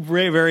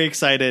 very, very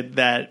excited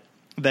that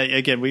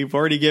again, we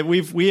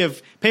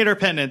have paid our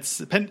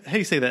penance. How do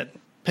you say that?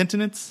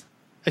 Penitence?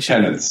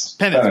 Penance.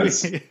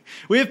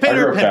 We have paid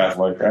our penance.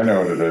 Catholic. I know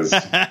what it is.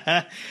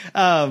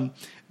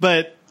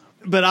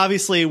 But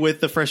obviously with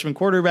the freshman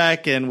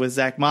quarterback and with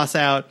Zach Moss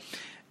out,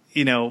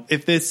 you know,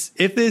 if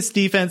this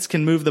defense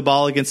can move the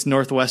ball against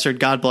Northwestern,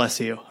 God bless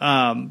you.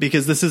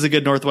 Because this is a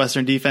good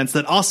Northwestern defense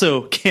that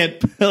also can't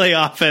play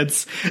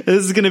offense.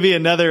 This is going to be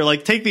another,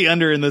 like, take the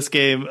under in this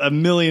game a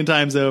million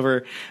times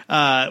over,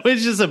 which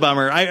is just a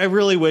bummer. I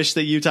really wish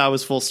that Utah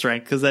was full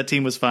strength, because that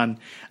team was fun.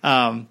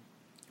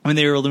 When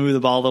they were able to move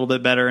the ball a little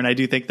bit better. And I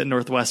do think that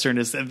Northwestern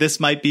this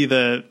might be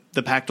the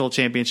Pac-12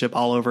 championship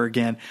all over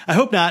again. I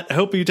hope not. I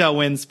hope Utah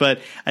wins, but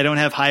I don't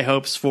have high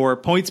hopes for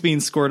points being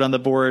scored on the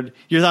board.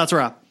 Your thoughts,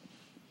 Rob?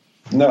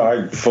 No,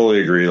 I fully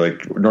agree.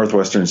 Like,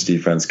 Northwestern's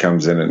defense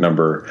comes in at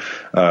number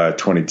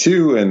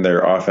 22, and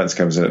their offense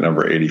comes in at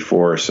number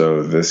 84.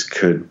 So this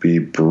could be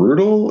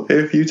brutal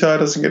if Utah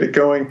doesn't get it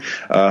going.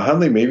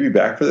 Hundley may be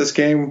back for this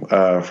game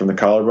from the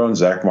collarbone.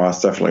 Zach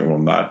Moss definitely will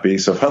not be.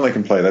 So if Hundley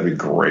can play, that'd be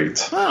great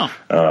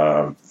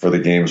for the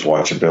game's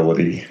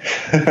watchability.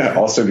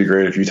 Also, it'd be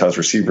great if Utah's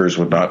receivers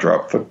would not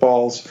drop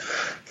footballs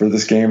for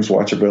this game's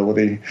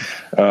watchability.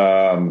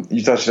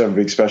 Utah should have a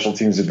big special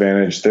teams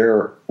advantage.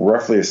 They're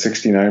roughly a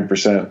 69%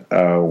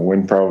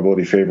 win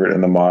probability favorite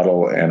in the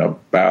model and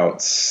about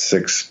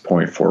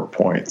 6.4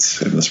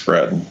 points in the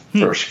spread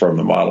from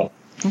the model.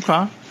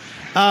 Okay.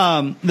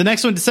 The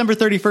next one, December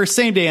 31st,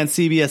 same day on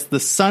CBS, the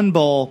Sun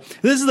Bowl.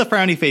 This is the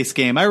frowny face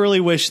game. I really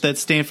wish that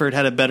Stanford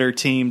had a better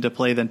team to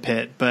play than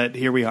Pitt, but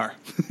here we are.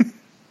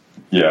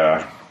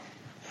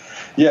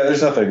 Yeah,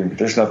 there's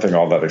nothing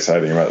all that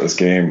exciting about this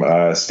game.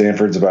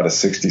 Stanford's about a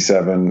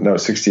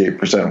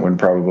 68% win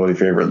probability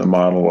favorite in the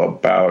model,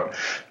 about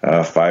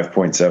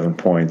 5.7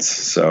 points.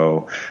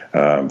 So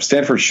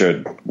Stanford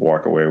should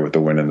walk away with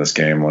the win in this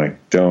game.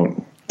 Like,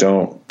 don't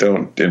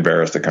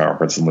embarrass the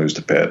conference and lose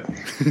to Pitt.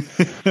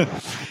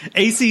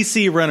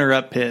 ACC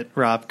runner-up Pitt,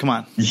 Rob. Come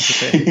on.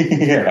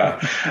 Yeah,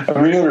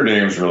 I mean, Notre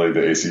Dame's really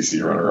the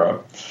ACC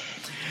runner-up.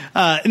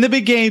 In the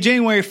big game,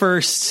 January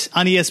 1st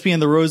on ESPN,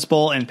 the Rose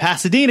Bowl in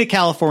Pasadena,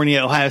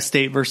 California, Ohio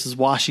State versus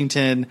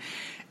Washington.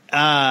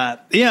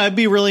 It'd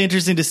be really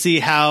interesting to see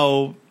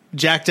how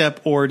jacked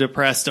up or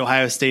depressed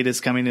Ohio State is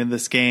coming into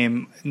this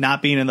game.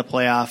 Not being in the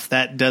playoff,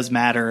 that does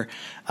matter.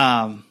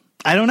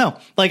 I don't know.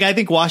 I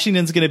think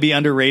Washington's going to be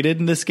underrated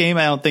in this game.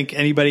 I don't think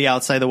anybody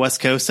outside the West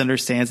Coast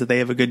understands that they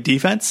have a good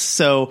defense.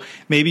 So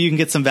maybe you can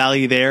get some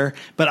value there.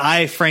 But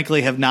I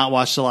frankly have not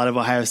watched a lot of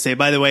Ohio State.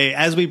 By the way,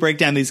 as we break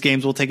down these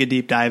games, we'll take a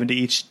deep dive into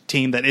each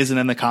team that isn't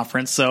in the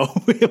conference. So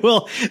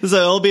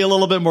it'll be a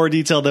little bit more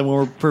detailed than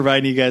we're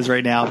providing you guys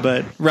right now.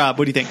 But Rob,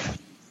 what do you think?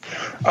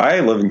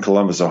 I live in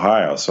Columbus,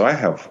 Ohio, so I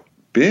have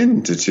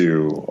been to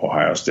 2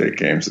 Ohio State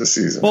games this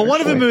season. Well, one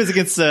of them was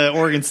against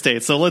Oregon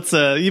State, so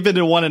you've been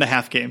to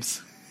 1.5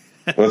 games.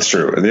 That's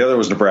true. And the other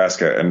was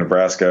Nebraska, and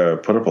Nebraska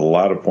put up a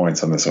lot of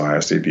points on this Ohio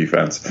State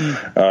defense.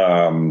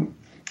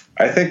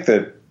 I think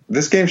that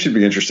this game should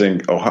be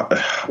interesting.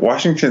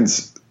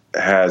 Washington's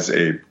has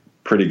a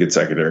pretty good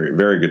secondary,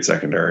 very good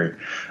secondary.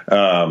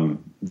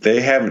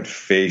 They haven't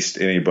faced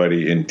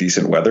anybody in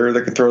decent weather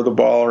that can throw the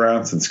ball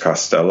around since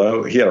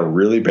Costello. He had a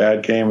really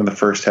bad game in the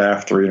first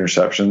half, 3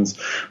 interceptions,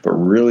 but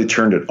really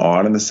turned it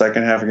on in the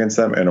second half against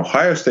them. And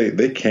Ohio State,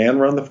 they can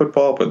run the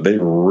football, but they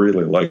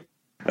really like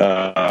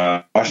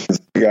Washington's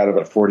got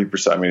about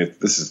 40%. I mean,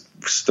 this is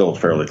still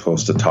fairly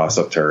close to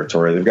toss-up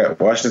territory.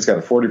 Washington's got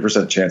a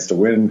 40% chance to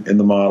win in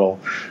the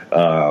model.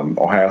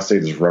 Ohio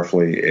State is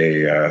roughly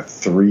a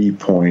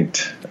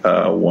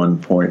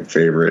 3.1-point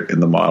favorite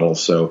in the model.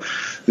 So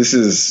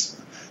this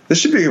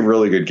should be a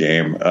really good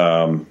game.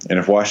 And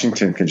if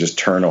Washington can just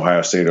turn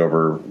Ohio State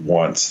over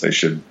once, they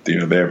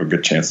have a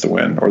good chance to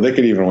win, or they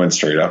could even win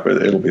straight up.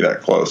 It'll be that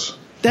close.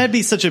 That'd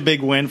be such a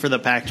big win for the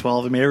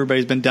Pac-12. I mean,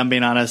 everybody's been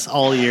dumping on us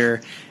all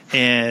year,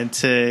 and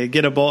to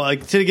get a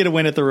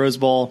win at the Rose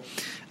Bowl.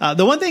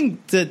 The one thing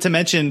to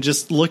mention,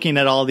 just looking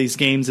at all these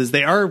games, is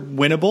they are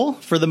winnable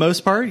for the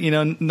most part.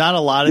 Not a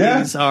lot of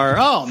these are,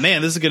 oh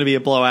man, this is going to be a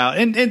blowout,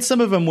 and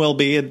some of them will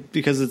be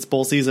because it's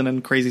bowl season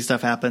and crazy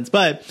stuff happens.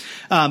 But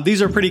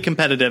these are pretty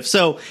competitive.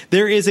 So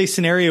there is a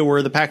scenario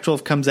where the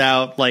Pac-12 comes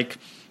out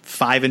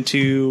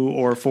 5-2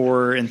 or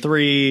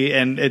 4-3,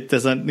 and it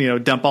doesn't,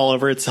 dump all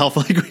over itself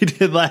like we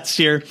did last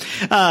year.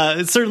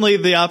 Certainly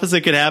the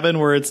opposite could happen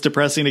where it's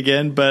depressing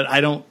again, but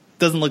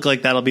doesn't look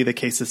like that'll be the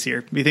case this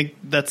year. What do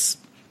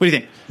you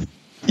think?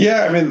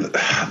 Yeah, I mean,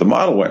 the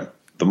model went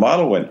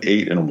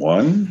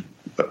 8-1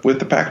 with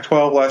the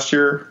Pac-12 last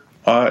year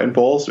in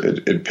bowls.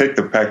 It picked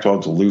the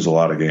Pac-12 to lose a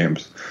lot of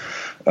games.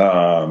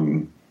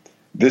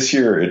 This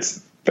year,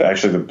 it's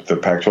actually the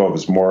Pac-12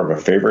 is more of a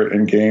favorite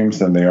in games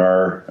than they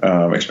are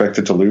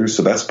expected to lose,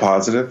 so that's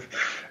positive.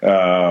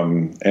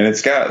 And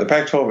it's got the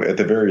Pac-12 at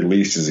the very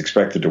least is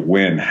expected to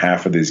win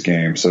half of these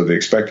games, so the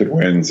expected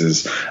wins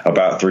is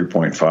about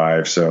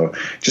 3.5. So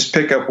just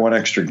pick up one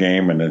extra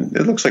game, and then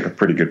it looks like a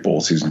pretty good bowl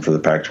season for the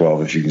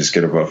Pac-12 if you can just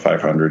get above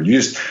 500.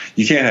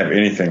 You can't have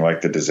anything like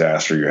the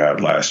disaster you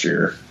had last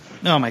year.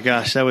 Oh my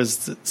gosh, that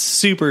was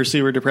super,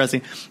 super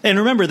depressing. And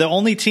remember, the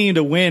only team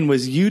to win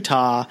was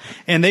Utah,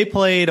 and they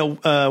played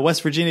a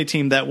West Virginia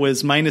team that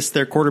was minus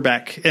their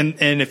quarterback. And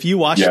if you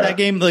watch that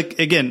game,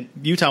 again,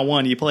 Utah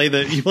won. You play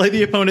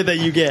the opponent that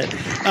you get.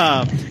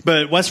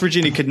 But West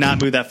Virginia could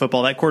not move that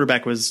football. That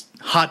quarterback was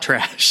hot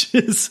trash.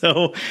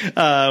 So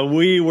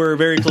we were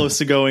very close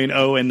to going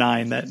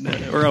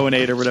 0-9 or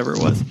 0-8 or whatever it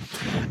was.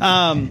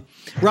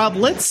 Rob,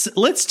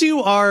 let's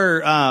do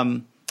our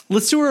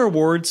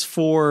awards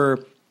for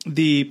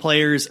the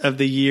players of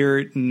the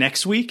year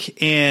next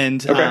week,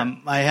 and okay.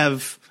 I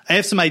have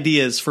some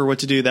ideas for what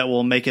to do that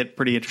will make it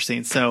pretty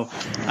interesting. So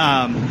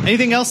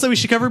anything else that we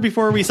should cover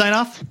before we sign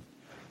off?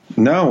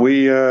 No,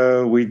 we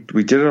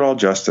did it all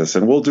justice,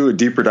 and we'll do a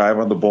deeper dive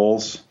on the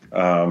bowls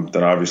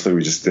than obviously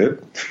we just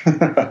did.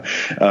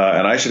 And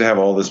I should have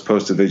all this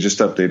posted. They just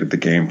updated the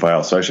game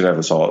file, so I should have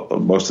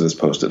most of this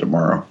posted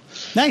tomorrow.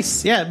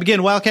 Nice. Yeah.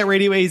 Again, Wildcat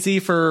Radio AZ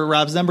for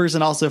Rob's numbers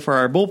and also for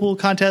our Bull Pool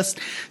contest.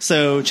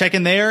 So check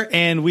in there,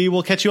 and we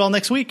will catch you all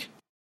next week.